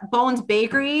the Bones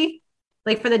Bakery,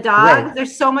 like for the dogs. Right.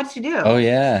 There's so much to do. Oh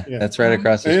yeah, Yeah. that's right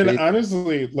across the And street.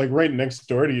 honestly, like right next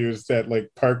door to you is that like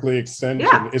Parkley Extension.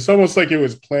 Yeah. It's almost like it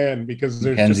was planned because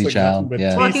there's Mackenzie just like Child, nothing but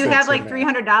yeah. Well, if you T-sets have like in there.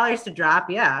 $300 to drop,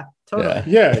 yeah, totally.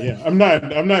 Yeah. I'm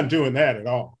not doing that at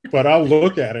all. But I'll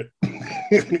look at it.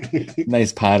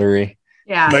 Nice pottery.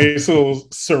 Yeah. Nice little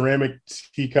ceramic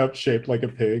teacup shaped like a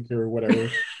pig or whatever.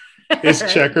 It's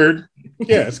checkered.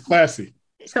 Yeah, it's classy.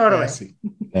 It's Totally. classy.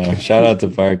 No, shout out to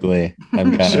Barkley.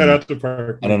 Shout out to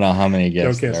Park. I don't know how many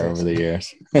gifts Don't there cancel over the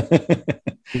years.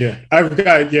 Yeah, I've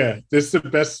got this is the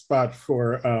best spot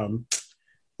for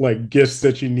like gifts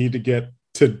that you need to get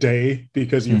today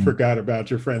because you forgot about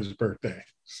your friend's birthday.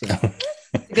 So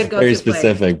Good go-to Very place.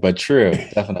 specific, but true.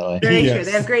 Definitely. Very true. Yes.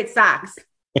 They have great socks.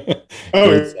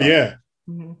 oh yeah.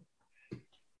 Mhm.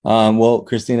 Well,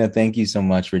 Christina, thank you so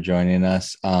much for joining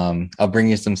us. I'll bring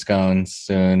you some scones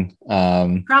soon.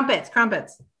 Crumpets.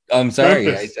 I'm sorry,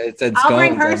 I Crumpets. said I'll scones.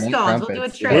 bring her I meant scones. We'll do a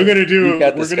crumpets. trade. We're gonna do You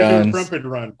got the we're gonna do a scones. crumpet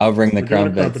run. I'll bring the We're doing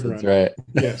a crumpets. crumpet That's run. right.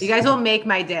 Yes. You guys will make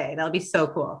my day. That'll be so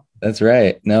cool. That's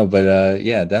right. No, but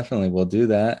yeah, definitely we'll do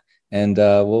that. And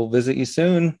we'll visit you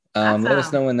soon. Let us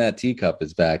Awesome. know when that teacup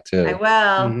is back too. I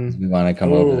will. Mhm. We want to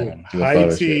come over there and do a high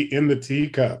photo tea shoot. in the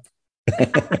teacup.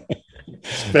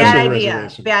 Special Bad idea.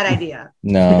 reservation. Bad idea.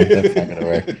 No, that's not gonna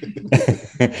work.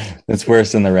 That's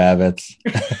worse than the rabbits.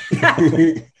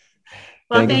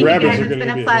 Well, Thank thank you. you Rabbits guys. are It's gonna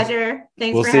been a be- pleasure.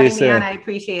 Thanks We'll for see you having me on. soon. I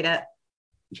appreciate it.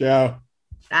 Ciao.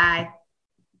 Bye.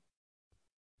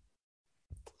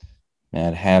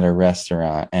 Mad Hatter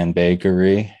Restaurant and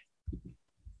Bakery.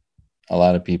 A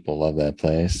lot of people love that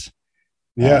place.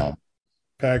 Yeah,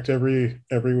 packed every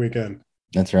weekend.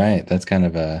 That's right. That's kind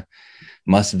of a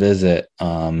must visit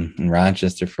in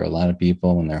Rochester for a lot of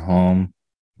people when they're home.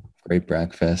 Great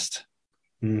breakfast,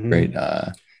 Mhm. great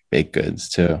baked goods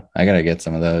too. I gotta get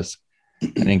some of those. I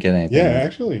didn't get anything. Yeah,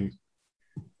 actually,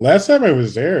 last time I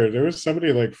was there was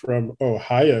somebody like from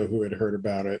Ohio who had heard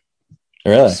about it.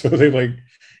 Really? So they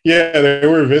they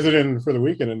were visiting for the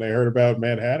weekend and they heard about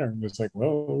Mad Hatter and was like,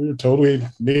 well, we totally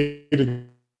need to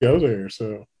go there.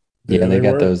 So Yeah, there they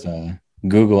got were. those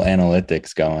Google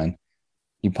Analytics going.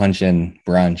 You punch in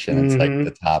brunch and it's like Mhm.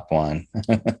 the top one.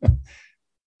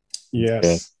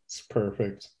 Yes, it's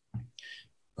perfect.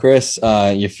 Chris,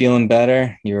 you feeling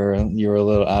better? You were a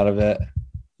little out of it.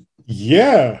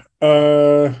 Yeah,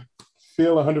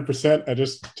 feel 100%. I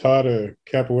just taught a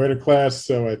capoeira class,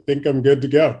 so I think I'm good to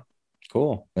go.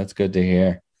 Cool. That's good to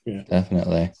hear. Yeah.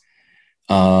 Definitely.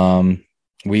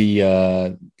 We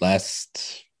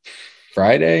last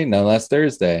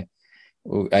Thursday.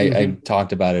 I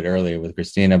talked about it earlier with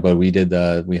Christina, but we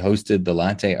hosted the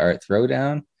Latte Art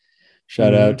Throwdown.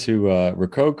 Shout out to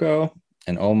Rococo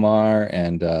and Omar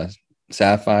and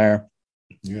Sapphire.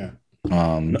 Yeah.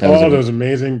 That All was those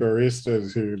amazing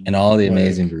baristas who and all the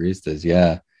amazing baristas.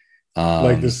 Yeah.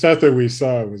 like the stuff that we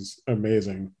saw was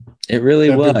amazing. It really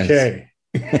That was. bouquet.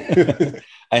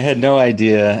 I had no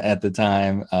idea at the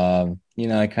time.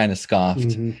 I kind of scoffed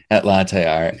Mhm. at latte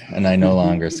art, and I no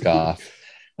longer scoff.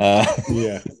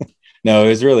 Yeah. No, it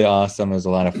was really awesome. It was a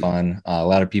lot of fun. A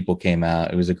lot of people came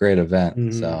out. It was a great event.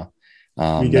 Mhm. So We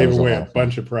that gave was away lot a of fun.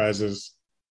 bunch of prizes.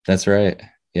 That's right.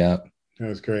 Yeah, That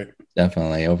was great.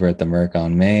 definitely over at the Merc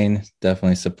on Main.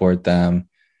 Definitely support them.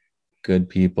 Good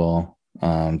people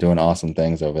doing awesome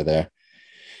things over there.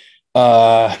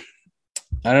 I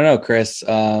don't know, Chris.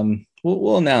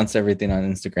 We'll announce everything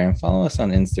on Instagram. Follow us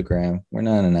on Instagram. We're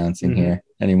not announcing here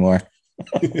anymore.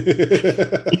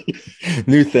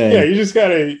 New thing. Yeah,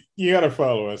 you gotta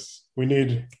follow us. We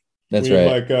need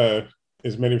like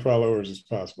as many followers as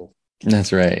possible.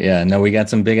 That's right. Yeah. No, we got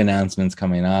some big announcements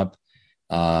coming up.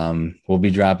 We'll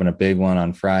be dropping a big one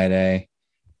on Friday.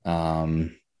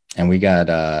 And we got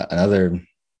another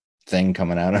thing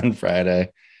coming out on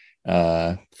Friday.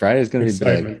 Friday is going to be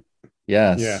big.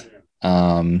 Yes.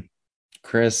 Yeah.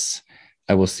 Chris,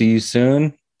 I will see you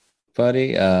soon,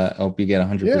 buddy. Hope you get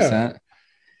 100%.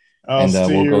 I'll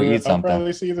we'll go eat something. I'll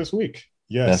probably see you this week.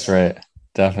 Yes. That's right.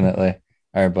 Definitely.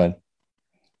 All right, bud.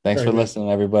 Thanks for good.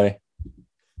 listening, everybody.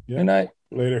 Yeah. Good night.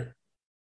 Later.